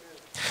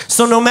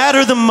 So no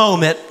matter the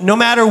moment, no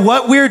matter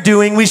what we're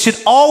doing, we should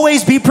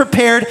always be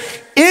prepared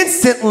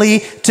instantly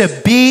to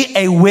be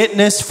a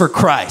witness for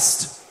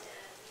Christ.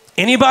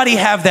 Anybody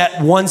have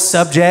that one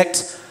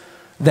subject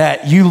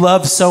that you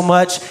love so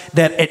much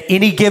that at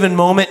any given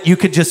moment you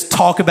could just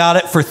talk about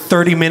it for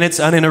 30 minutes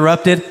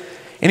uninterrupted?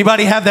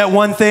 Anybody have that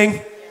one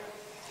thing?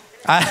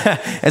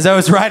 As I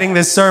was writing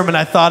this sermon,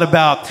 I thought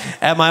about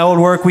at my old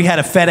work, we had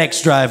a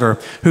FedEx driver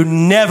who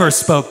never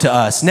spoke to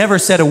us, never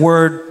said a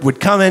word, would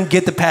come in,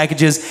 get the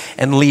packages,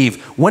 and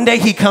leave. One day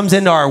he comes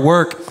into our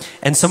work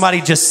and somebody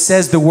just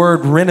says the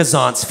word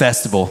Renaissance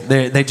Festival.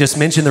 They just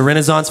mentioned the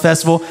Renaissance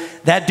Festival.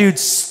 That dude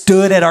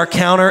stood at our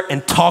counter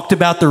and talked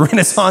about the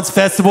Renaissance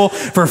Festival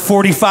for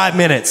 45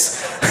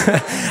 minutes.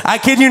 I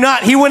kid you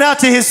not. He went out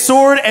to his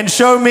sword and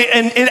showed me,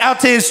 and out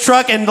to his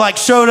truck and like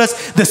showed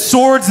us the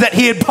swords that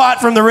he had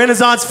bought from the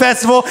Renaissance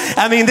Festival.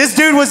 I mean, this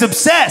dude was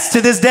obsessed.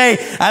 To this day,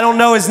 I don't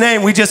know his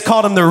name. We just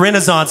called him the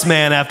Renaissance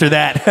Man after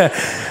that.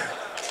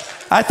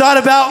 I thought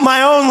about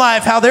my own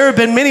life, how there have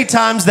been many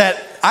times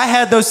that I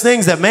had those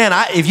things that, man,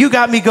 if you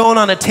got me going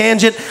on a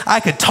tangent, I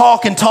could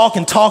talk and talk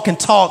and talk and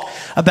talk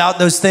about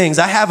those things.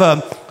 I have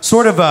a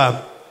sort of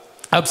a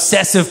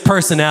obsessive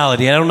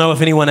personality. I don't know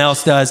if anyone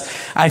else does.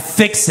 I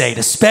fixate,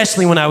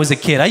 especially when I was a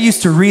kid. I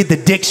used to read the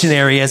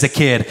dictionary as a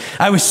kid.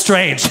 I was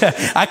strange.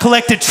 I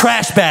collected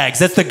trash bags.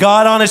 That's the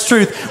God honest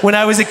truth. When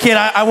I was a kid,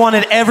 I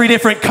wanted every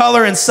different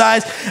color and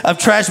size of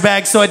trash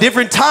bags. So at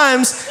different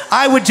times,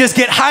 I would just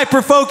get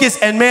hyper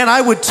focused and man,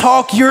 I would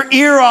talk your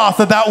ear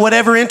off about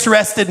whatever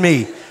interested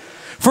me.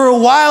 For a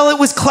while, it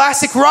was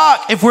classic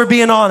rock, if we're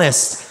being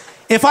honest.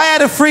 If I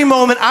had a free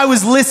moment, I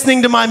was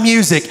listening to my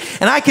music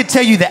and I could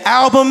tell you the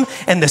album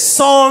and the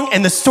song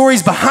and the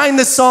stories behind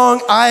the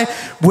song. I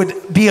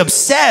would be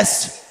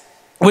obsessed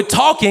with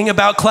talking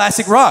about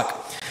classic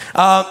rock.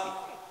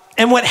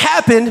 And what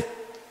happened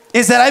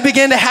is that I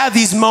began to have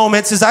these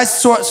moments as I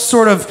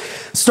sort of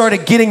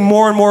started getting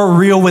more and more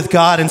real with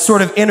God and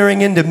sort of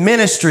entering into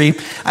ministry.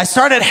 I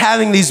started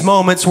having these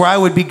moments where I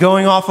would be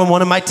going off on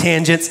one of my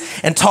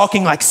tangents and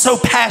talking like so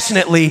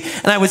passionately.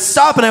 And I would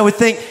stop and I would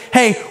think,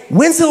 hey,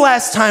 when's the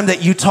last time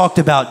that you talked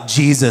about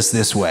Jesus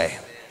this way?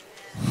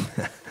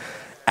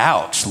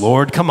 Ouch,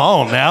 Lord, come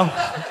on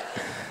now.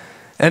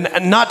 And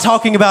not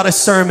talking about a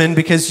sermon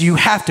because you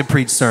have to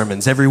preach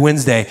sermons every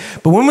Wednesday.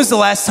 But when was the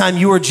last time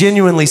you were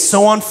genuinely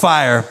so on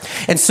fire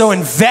and so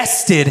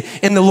invested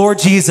in the Lord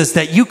Jesus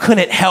that you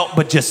couldn't help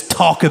but just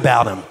talk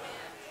about him?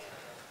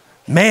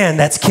 Man,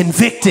 that's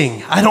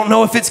convicting. I don't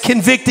know if it's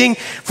convicting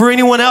for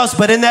anyone else,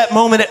 but in that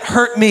moment, it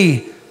hurt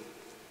me.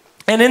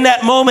 And in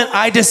that moment,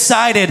 I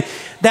decided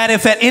that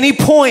if at any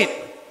point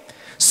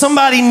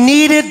somebody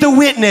needed the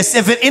witness,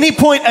 if at any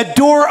point a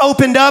door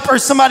opened up or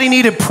somebody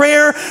needed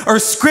prayer or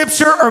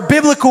scripture or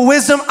biblical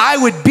wisdom, I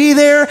would be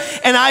there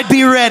and I'd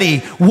be ready.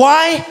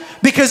 Why?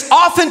 Because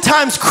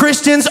oftentimes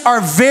Christians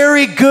are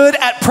very good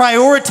at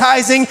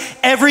prioritizing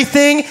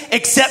everything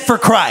except for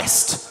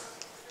Christ.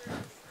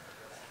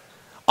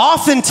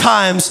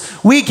 Oftentimes,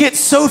 we get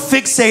so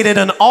fixated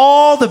on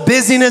all the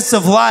busyness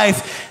of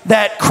life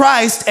that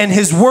Christ and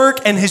his work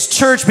and his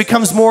church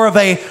becomes more of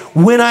a,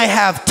 when I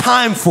have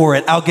time for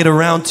it, I'll get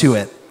around to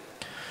it.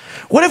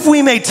 What if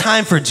we made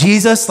time for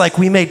Jesus like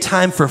we made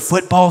time for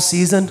football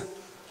season?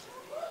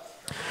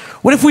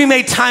 What if we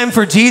made time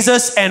for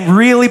Jesus and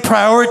really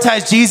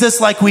prioritized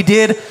Jesus like we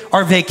did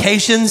our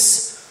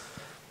vacations?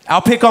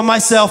 I'll pick on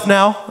myself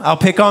now. I'll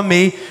pick on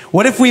me.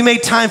 What if we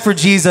made time for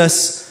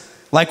Jesus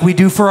like we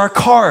do for our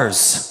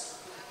cars?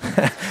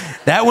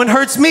 That one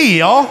hurts me,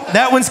 y'all.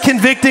 That one's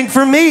convicting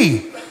for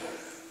me.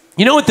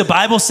 You know what the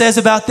Bible says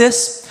about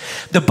this?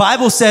 The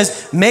Bible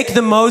says, make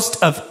the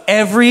most of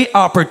every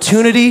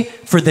opportunity,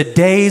 for the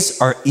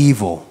days are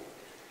evil.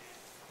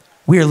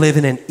 We are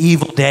living in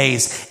evil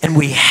days, and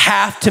we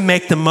have to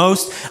make the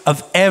most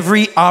of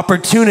every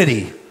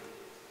opportunity.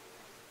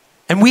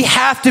 And we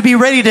have to be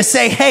ready to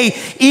say, hey,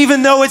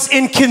 even though it's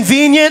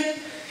inconvenient,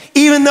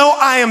 even though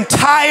I am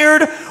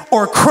tired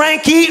or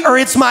cranky or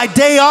it's my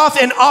day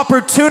off, an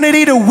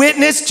opportunity to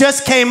witness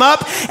just came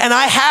up and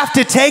I have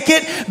to take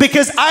it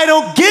because I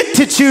don't get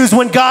to choose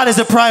when God is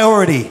a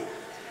priority.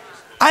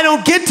 I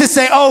don't get to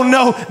say, oh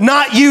no,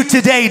 not you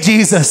today,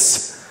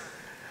 Jesus.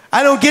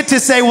 I don't get to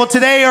say, well,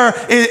 today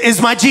is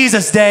my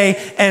Jesus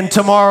day and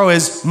tomorrow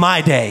is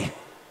my day.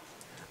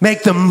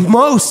 Make the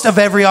most of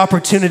every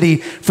opportunity,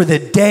 for the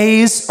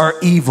days are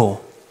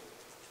evil.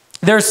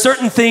 There are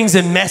certain things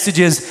and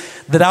messages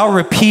that I'll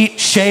repeat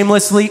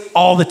shamelessly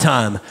all the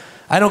time.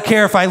 I don't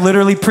care if I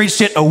literally preached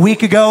it a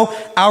week ago,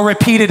 I'll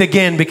repeat it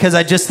again because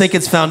I just think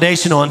it's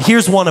foundational. And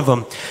here's one of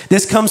them.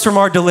 This comes from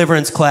our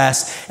deliverance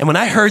class. And when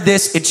I heard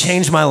this, it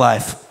changed my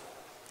life.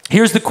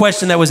 Here's the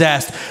question that was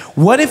asked.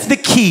 What if the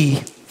key,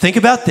 think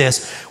about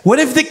this, what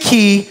if the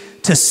key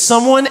to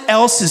someone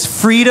else's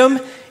freedom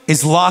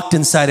is locked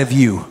inside of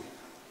you?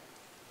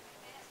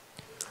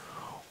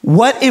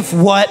 What if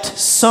what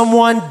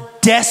someone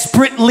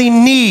desperately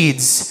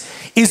needs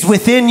is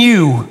within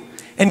you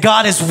and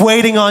God is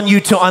waiting on you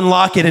to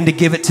unlock it and to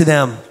give it to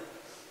them?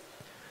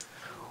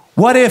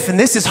 What if, and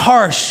this is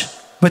harsh,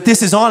 but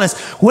this is honest,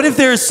 what if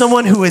there is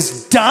someone who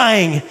is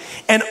dying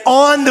and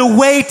on the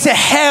way to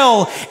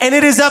hell, and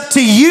it is up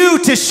to you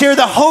to share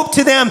the hope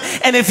to them,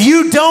 and if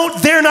you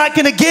don't, they're not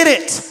going to get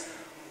it?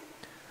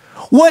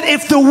 What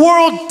if the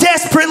world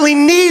desperately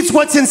needs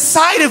what's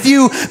inside of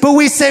you, but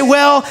we say,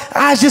 well,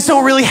 I just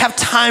don't really have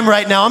time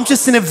right now. I'm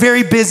just in a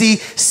very busy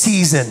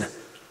season.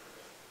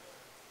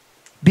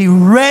 Be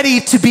ready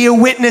to be a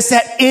witness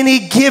at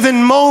any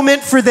given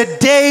moment, for the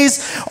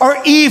days are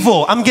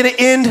evil. I'm going to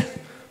end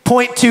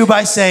point 2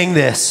 by saying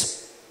this.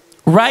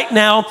 Right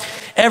now,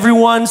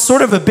 everyone.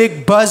 Sort of a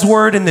big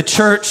buzzword in the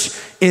church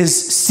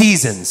is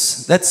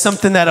seasons. That's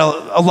something that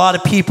a lot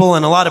of people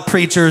and a lot of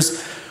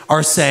preachers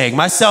are saying,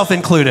 myself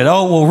included.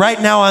 Oh, well,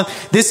 right now,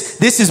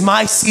 this is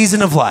my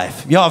season of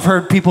life. Y'all have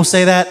heard people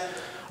say that?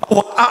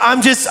 Well,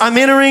 I'm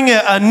entering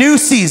a new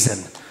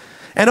season.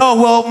 And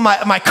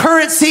my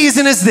current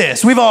season is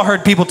this. We've all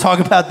heard people talk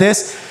about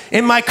this.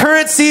 In my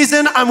current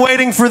season, I'm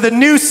waiting for the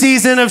new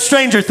season of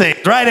Stranger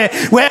Things, right?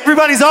 Where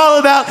everybody's all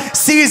about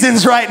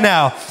seasons right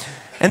now.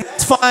 And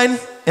that's fine,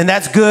 and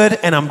that's good,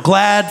 and I'm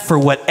glad for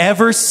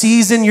whatever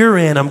season you're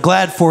in. I'm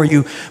glad for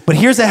you. But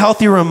here's a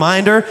healthy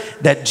reminder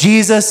that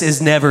Jesus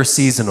is never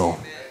seasonal.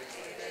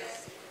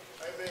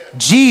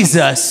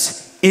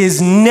 Jesus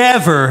is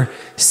never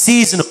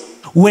seasonal.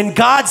 When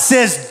God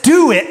says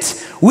do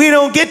it, we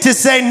don't get to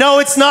say, no,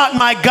 it's not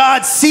my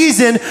God's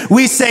season.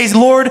 We say,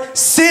 Lord,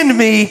 send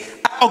me,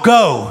 I'll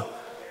go.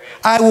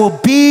 I will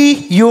be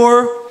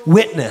your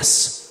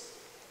witness.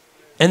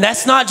 And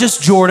that's not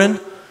just Jordan,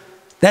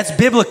 that's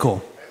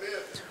biblical.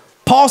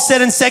 Paul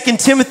said in 2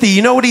 Timothy,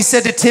 you know what he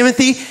said to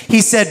Timothy?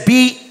 He said,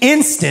 be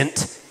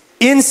instant,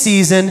 in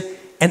season,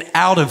 and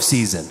out of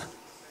season.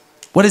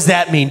 What does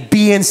that mean?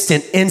 Be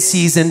instant, in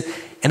season,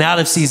 and out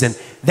of season.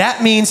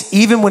 That means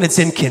even when it's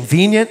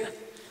inconvenient,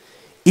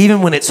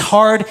 even when it's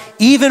hard,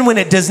 even when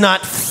it does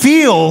not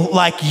feel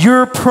like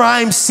your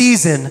prime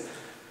season,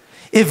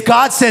 if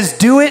God says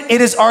do it,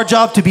 it is our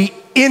job to be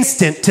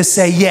instant to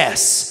say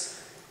yes.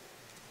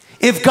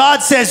 If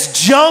God says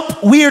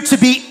jump, we are to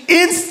be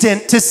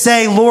instant to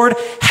say, Lord,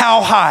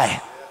 how high?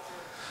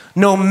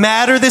 No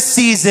matter the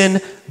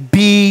season,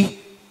 be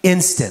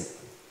instant.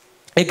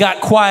 It got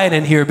quiet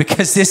in here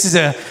because this is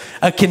a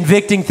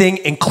convicting thing,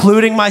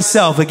 including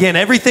myself. Again,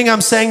 everything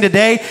I'm saying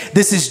today,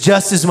 this is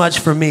just as much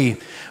for me.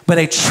 But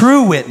a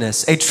true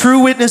witness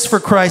for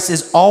Christ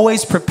is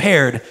always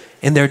prepared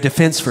in their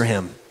defense for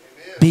him.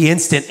 Amen. Be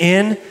instant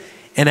in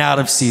and out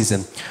of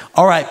season.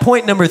 All right,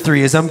 point number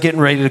 3 as I'm getting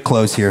ready to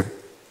close here.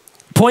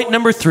 Point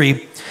number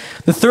 3,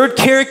 the third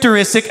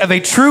characteristic of a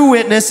true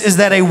witness is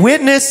that a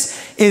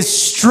witness is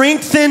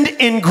strengthened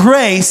in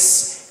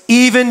grace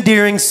even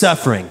during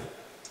suffering.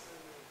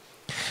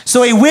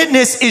 So a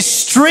witness is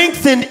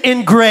strengthened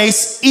in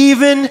grace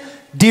even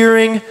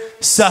during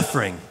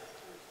suffering.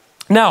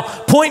 Now,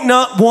 point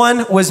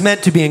 1 was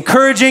meant to be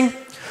encouraging.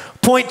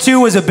 Point 2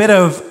 was a bit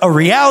of a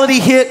reality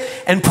hit.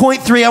 And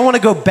point 3, I want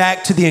to go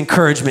back to the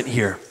encouragement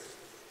here.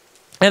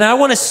 And I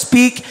want to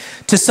speak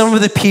to some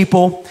of the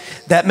people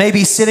that may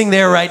be sitting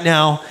there right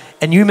now,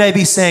 and you may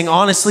be saying,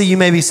 honestly, you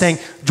may be saying,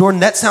 Jordan,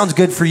 that sounds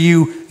good for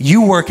you.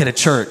 You work at a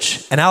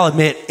church. And I'll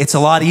admit, it's a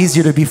lot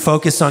easier to be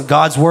focused on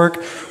God's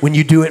work when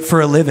you do it for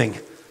a living.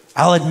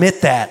 I'll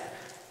admit that.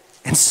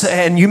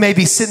 And you may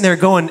be sitting there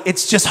going,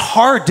 it's just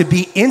hard to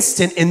be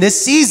instant in this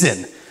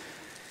season.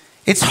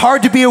 It's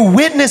hard to be a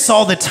witness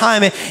all the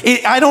time.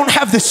 I don't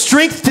have the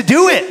strength to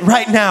do it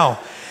right now.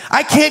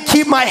 I can't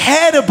keep my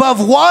head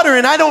above water,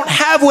 and I don't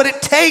have what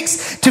it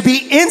takes to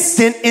be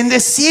instant in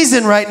this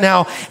season right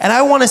now. And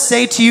I want to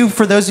say to you,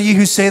 for those of you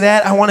who say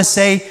that, I want to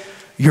say,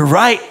 you're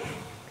right.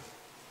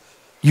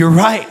 You're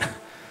right.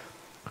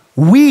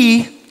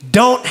 We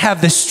don't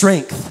have the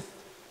strength.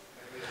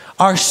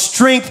 Our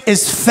strength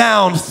is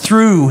found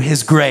through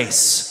his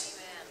grace.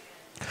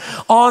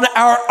 On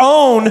our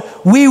own,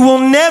 we will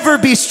never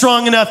be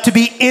strong enough to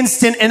be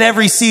instant in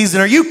every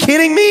season. Are you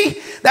kidding me?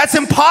 That's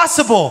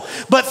impossible.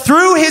 But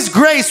through his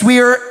grace, we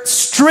are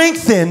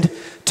strengthened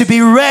to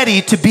be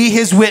ready to be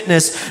his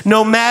witness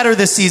no matter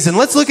the season.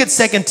 Let's look at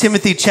 2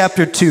 Timothy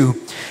chapter 2,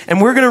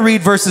 and we're going to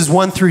read verses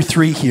 1 through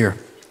 3 here.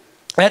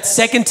 That's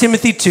 2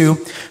 Timothy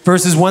 2,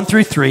 verses 1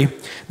 through 3.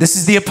 This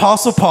is the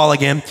Apostle Paul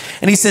again.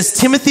 And he says,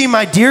 Timothy,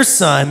 my dear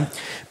son,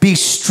 be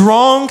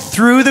strong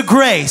through the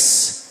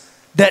grace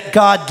that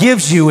God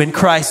gives you in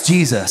Christ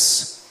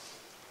Jesus.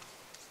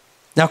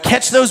 Now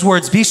catch those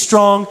words, be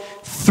strong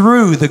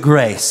through the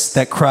grace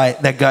that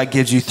God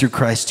gives you through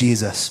Christ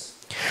Jesus.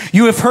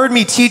 You have heard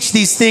me teach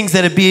these things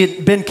that have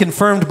been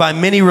confirmed by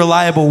many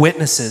reliable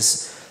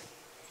witnesses.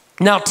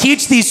 Now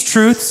teach these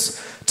truths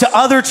to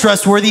other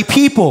trustworthy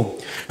people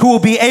who will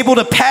be able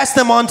to pass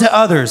them on to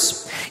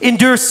others.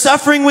 Endure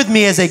suffering with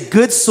me as a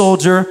good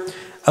soldier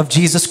of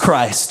Jesus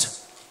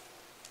Christ.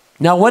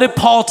 Now, what did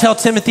Paul tell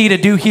Timothy to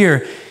do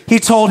here? He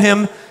told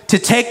him to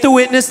take the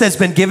witness that's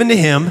been given to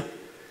him,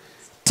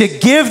 to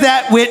give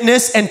that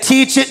witness and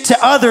teach it to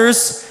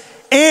others,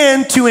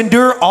 and to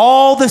endure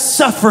all the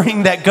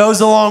suffering that goes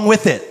along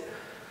with it.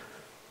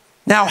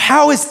 Now,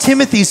 how is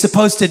Timothy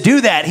supposed to do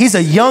that? He's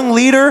a young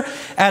leader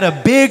at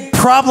a big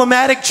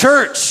problematic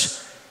church.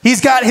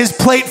 He's got his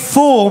plate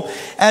full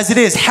as it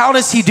is. How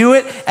does he do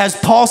it? As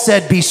Paul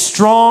said, be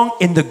strong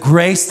in the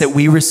grace that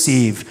we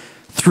receive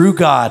through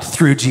God,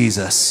 through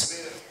Jesus.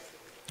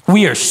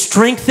 We are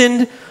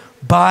strengthened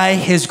by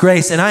his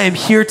grace. And I am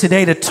here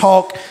today to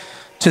talk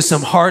to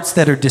some hearts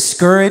that are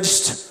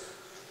discouraged,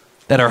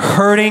 that are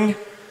hurting,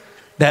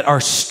 that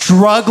are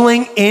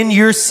struggling in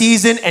your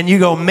season. And you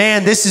go,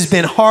 man, this has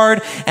been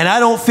hard and I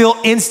don't feel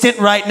instant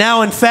right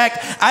now. In fact,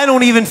 I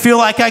don't even feel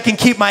like I can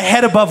keep my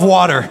head above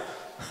water.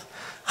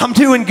 I'm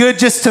doing good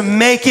just to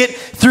make it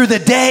through the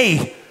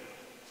day.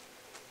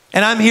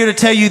 And I'm here to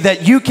tell you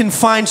that you can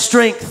find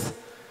strength.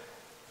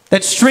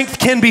 That strength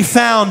can be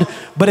found,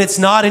 but it's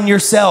not in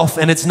yourself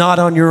and it's not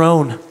on your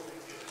own.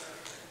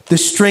 The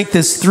strength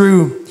is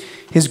through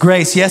His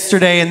grace.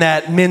 Yesterday in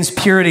that men's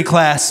purity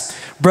class,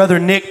 Brother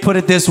Nick put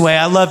it this way.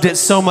 I loved it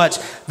so much.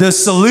 The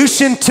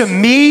solution to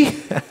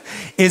me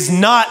is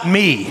not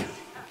me.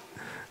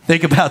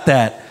 Think about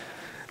that.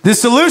 The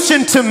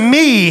solution to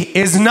me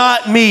is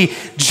not me.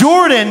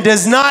 Jordan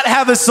does not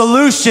have a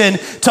solution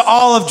to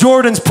all of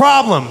Jordan's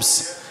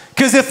problems.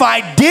 Because if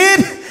I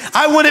did,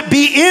 I wouldn't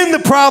be in the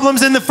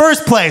problems in the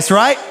first place,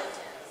 right?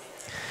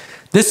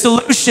 The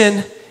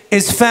solution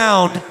is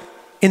found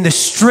in the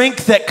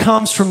strength that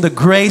comes from the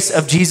grace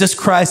of Jesus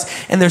Christ.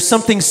 And there's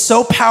something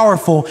so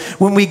powerful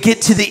when we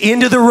get to the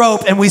end of the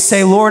rope and we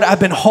say, Lord, I've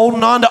been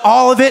holding on to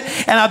all of it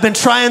and I've been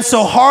trying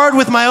so hard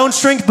with my own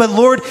strength. But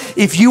Lord,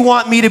 if you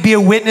want me to be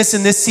a witness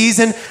in this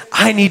season,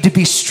 I need to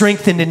be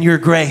strengthened in your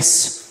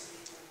grace.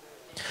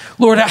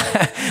 Lord,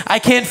 I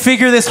can't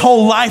figure this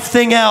whole life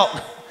thing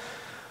out.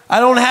 I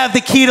don't have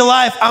the key to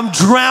life. I'm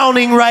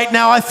drowning right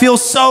now. I feel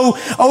so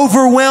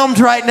overwhelmed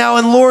right now.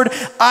 And Lord,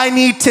 I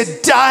need to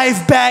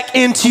dive back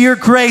into your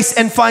grace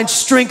and find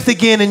strength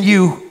again in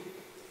you.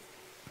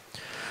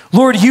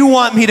 Lord, you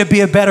want me to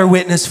be a better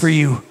witness for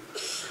you.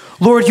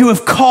 Lord, you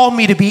have called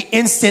me to be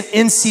instant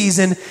in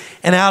season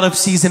and out of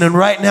season. And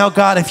right now,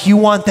 God, if you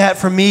want that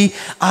from me,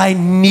 I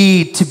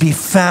need to be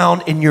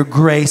found in your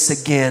grace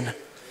again.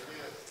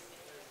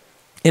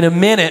 In a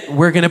minute,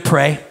 we're going to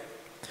pray.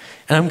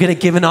 And I'm going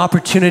to give an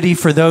opportunity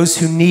for those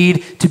who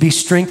need to be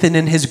strengthened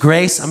in His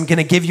grace. I'm going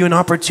to give you an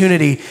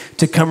opportunity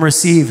to come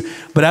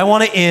receive. But I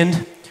want to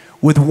end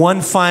with one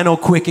final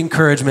quick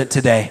encouragement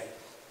today.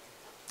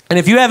 And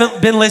if you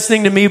haven't been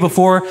listening to me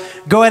before,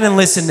 go ahead and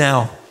listen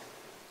now.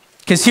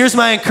 Because here's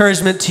my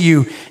encouragement to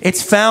you.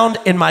 It's found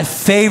in my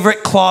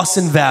favorite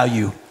Clausen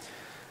value.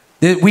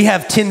 We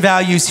have 10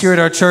 values here at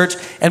our church.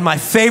 And my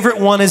favorite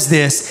one is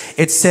this.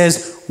 It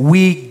says,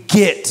 we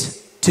get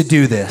to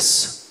do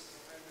this.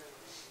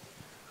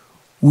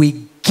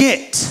 We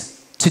get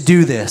to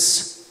do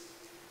this.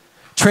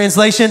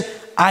 Translation,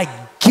 I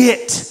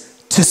get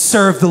to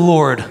serve the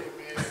Lord.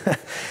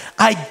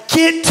 I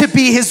get to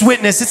be His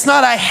witness. It's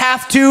not I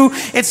have to.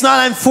 It's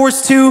not I'm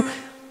forced to.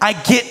 I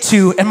get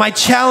to. And my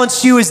challenge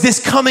to you is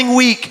this coming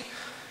week,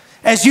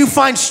 as you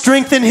find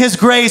strength in His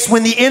grace,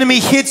 when the enemy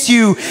hits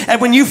you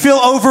and when you feel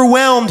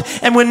overwhelmed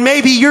and when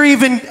maybe you're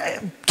even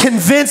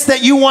convinced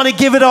that you want to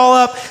give it all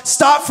up,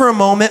 stop for a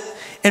moment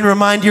and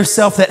remind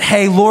yourself that,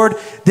 hey, Lord,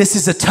 this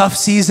is a tough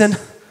season.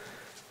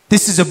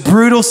 This is a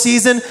brutal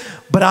season,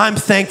 but I'm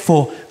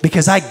thankful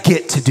because I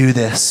get to do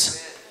this.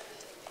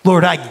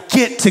 Lord, I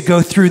get to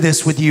go through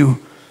this with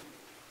you.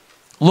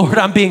 Lord,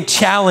 I'm being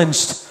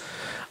challenged.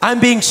 I'm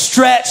being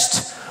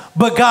stretched,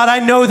 but God, I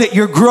know that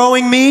you're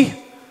growing me,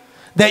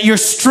 that you're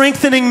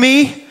strengthening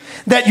me,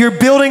 that you're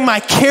building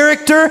my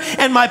character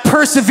and my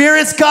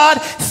perseverance.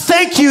 God,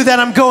 thank you that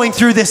I'm going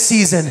through this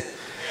season.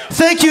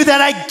 Thank you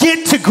that I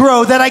get to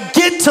grow, that I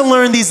get to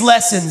learn these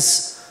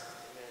lessons.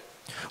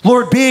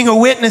 Lord, being a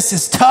witness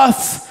is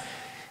tough,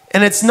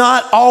 and it's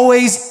not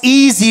always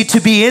easy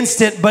to be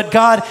instant, but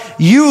God,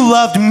 you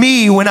loved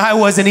me when I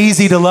wasn't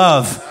easy to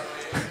love.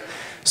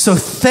 So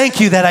thank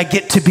you that I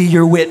get to be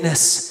your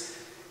witness.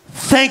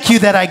 Thank you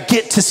that I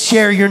get to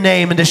share your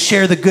name and to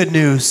share the good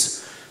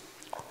news.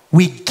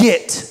 We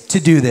get to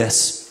do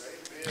this.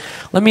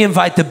 Let me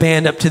invite the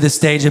band up to the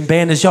stage. And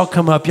band, as y'all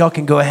come up, y'all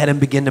can go ahead and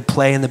begin to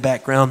play in the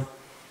background.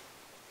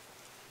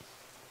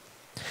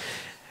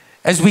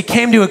 As we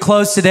came to a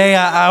close today,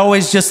 I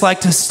always just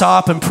like to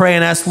stop and pray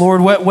and ask,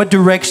 Lord, what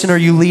direction are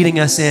you leading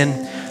us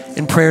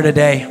in prayer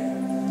today?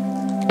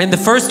 And the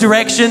first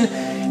direction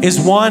is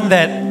one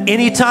that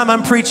anytime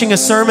I'm preaching a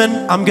sermon,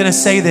 I'm going to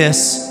say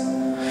this.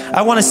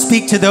 I want to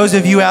speak to those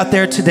of you out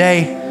there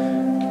today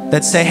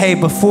that say, hey,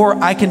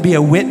 before I can be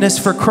a witness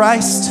for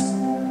Christ,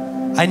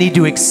 I need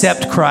to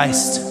accept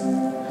Christ.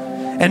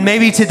 And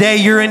maybe today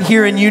you're in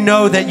here and you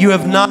know that you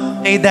have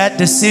not made that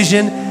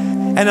decision.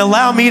 And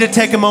allow me to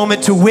take a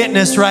moment to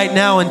witness right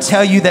now and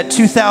tell you that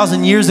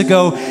 2,000 years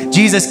ago,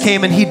 Jesus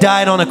came and He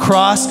died on a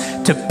cross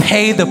to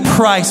pay the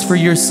price for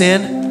your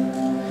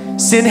sin.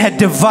 Sin had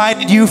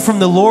divided you from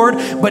the Lord,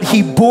 but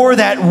He bore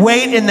that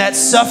weight and that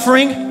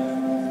suffering.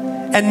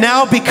 And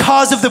now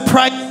because of the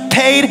price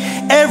paid,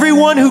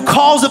 everyone who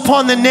calls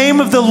upon the name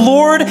of the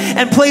Lord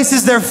and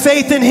places their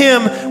faith in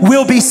Him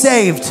will be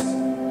saved.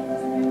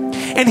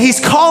 And He's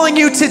calling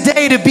you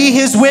today to be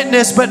His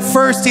witness, but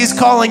first He's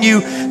calling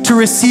you to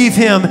receive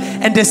Him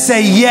and to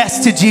say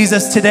yes to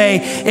Jesus today.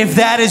 If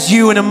that is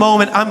you, in a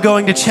moment, I'm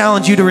going to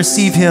challenge you to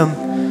receive Him.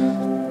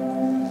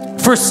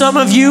 For some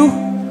of you,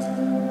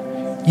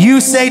 you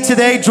say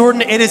today,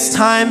 Jordan, it is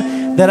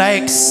time that I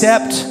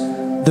accept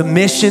the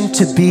mission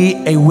to be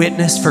a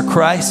witness for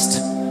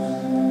Christ.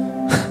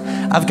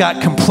 I've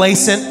got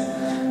complacent.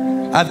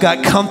 I've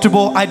got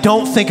comfortable. I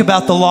don't think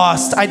about the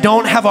lost. I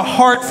don't have a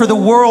heart for the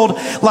world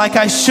like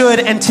I should.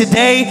 And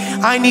today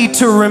I need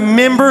to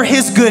remember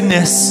His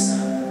goodness.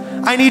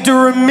 I need to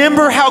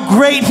remember how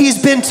great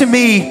he's been to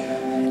me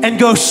and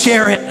go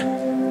share it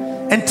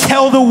and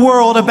tell the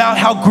world about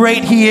how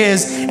great he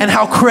is and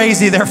how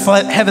crazy their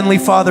heavenly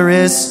Father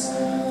is.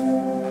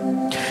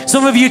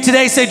 Some of you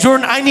today say,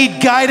 Jordan, I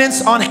need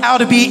guidance on how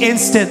to be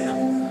instant.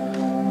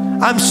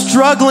 I'm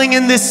struggling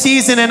in this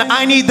season and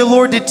I need the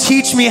Lord to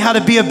teach me how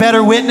to be a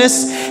better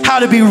witness, how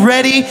to be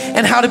ready,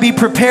 and how to be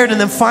prepared. And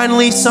then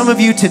finally, some of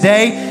you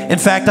today, in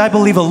fact, I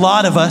believe a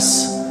lot of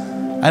us,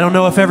 I don't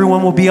know if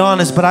everyone will be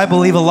honest, but I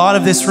believe a lot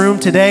of this room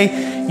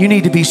today, you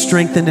need to be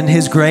strengthened in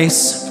his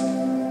grace.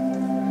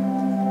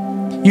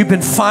 You've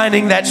been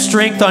finding that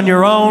strength on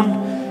your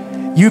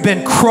own. You've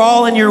been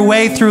crawling your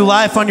way through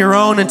life on your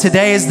own, and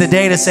today is the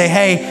day to say,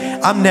 hey,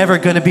 I'm never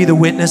going to be the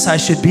witness I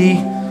should be.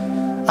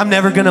 I'm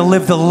never going to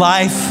live the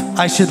life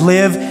I should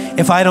live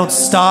if I don't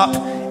stop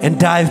and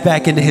dive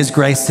back into his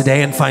grace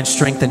today and find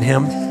strength in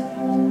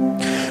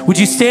him. Would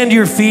you stand to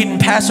your feet, and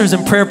pastors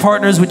and prayer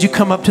partners, would you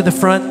come up to the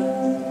front?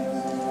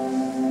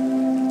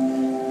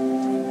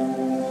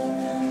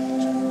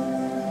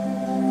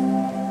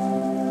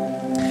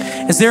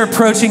 As they're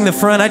approaching the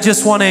front, I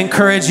just want to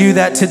encourage you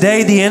that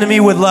today the enemy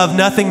would love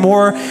nothing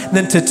more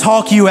than to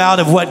talk you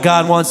out of what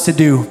God wants to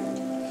do.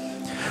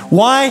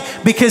 Why?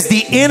 Because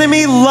the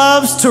enemy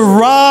loves to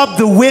rob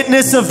the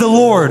witness of the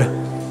Lord.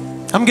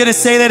 I'm going to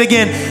say that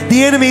again.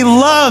 The enemy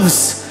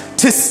loves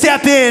to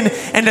step in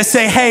and to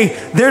say,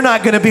 hey, they're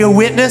not going to be a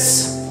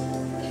witness.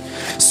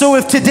 So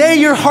if today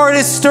your heart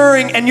is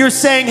stirring and you're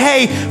saying,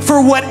 hey,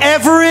 for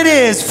whatever it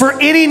is, for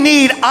any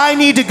need, I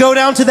need to go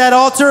down to that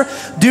altar,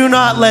 do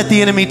not let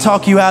the enemy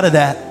talk you out of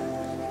that.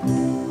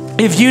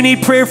 If you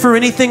need prayer for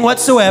anything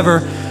whatsoever,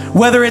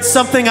 whether it's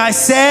something I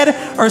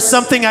said or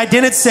something I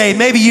didn't say,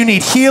 maybe you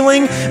need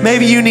healing,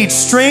 maybe you need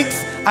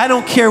strength, I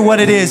don't care what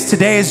it is.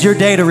 Today is your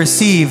day to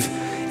receive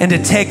and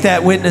to take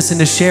that witness and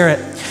to share it.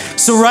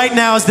 So right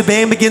now, as the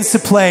band begins to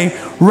play,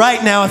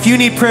 right now, if you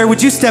need prayer,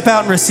 would you step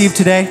out and receive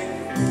today?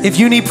 If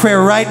you need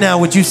prayer right now,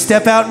 would you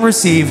step out and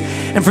receive?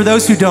 And for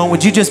those who don't,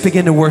 would you just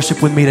begin to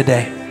worship with me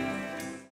today?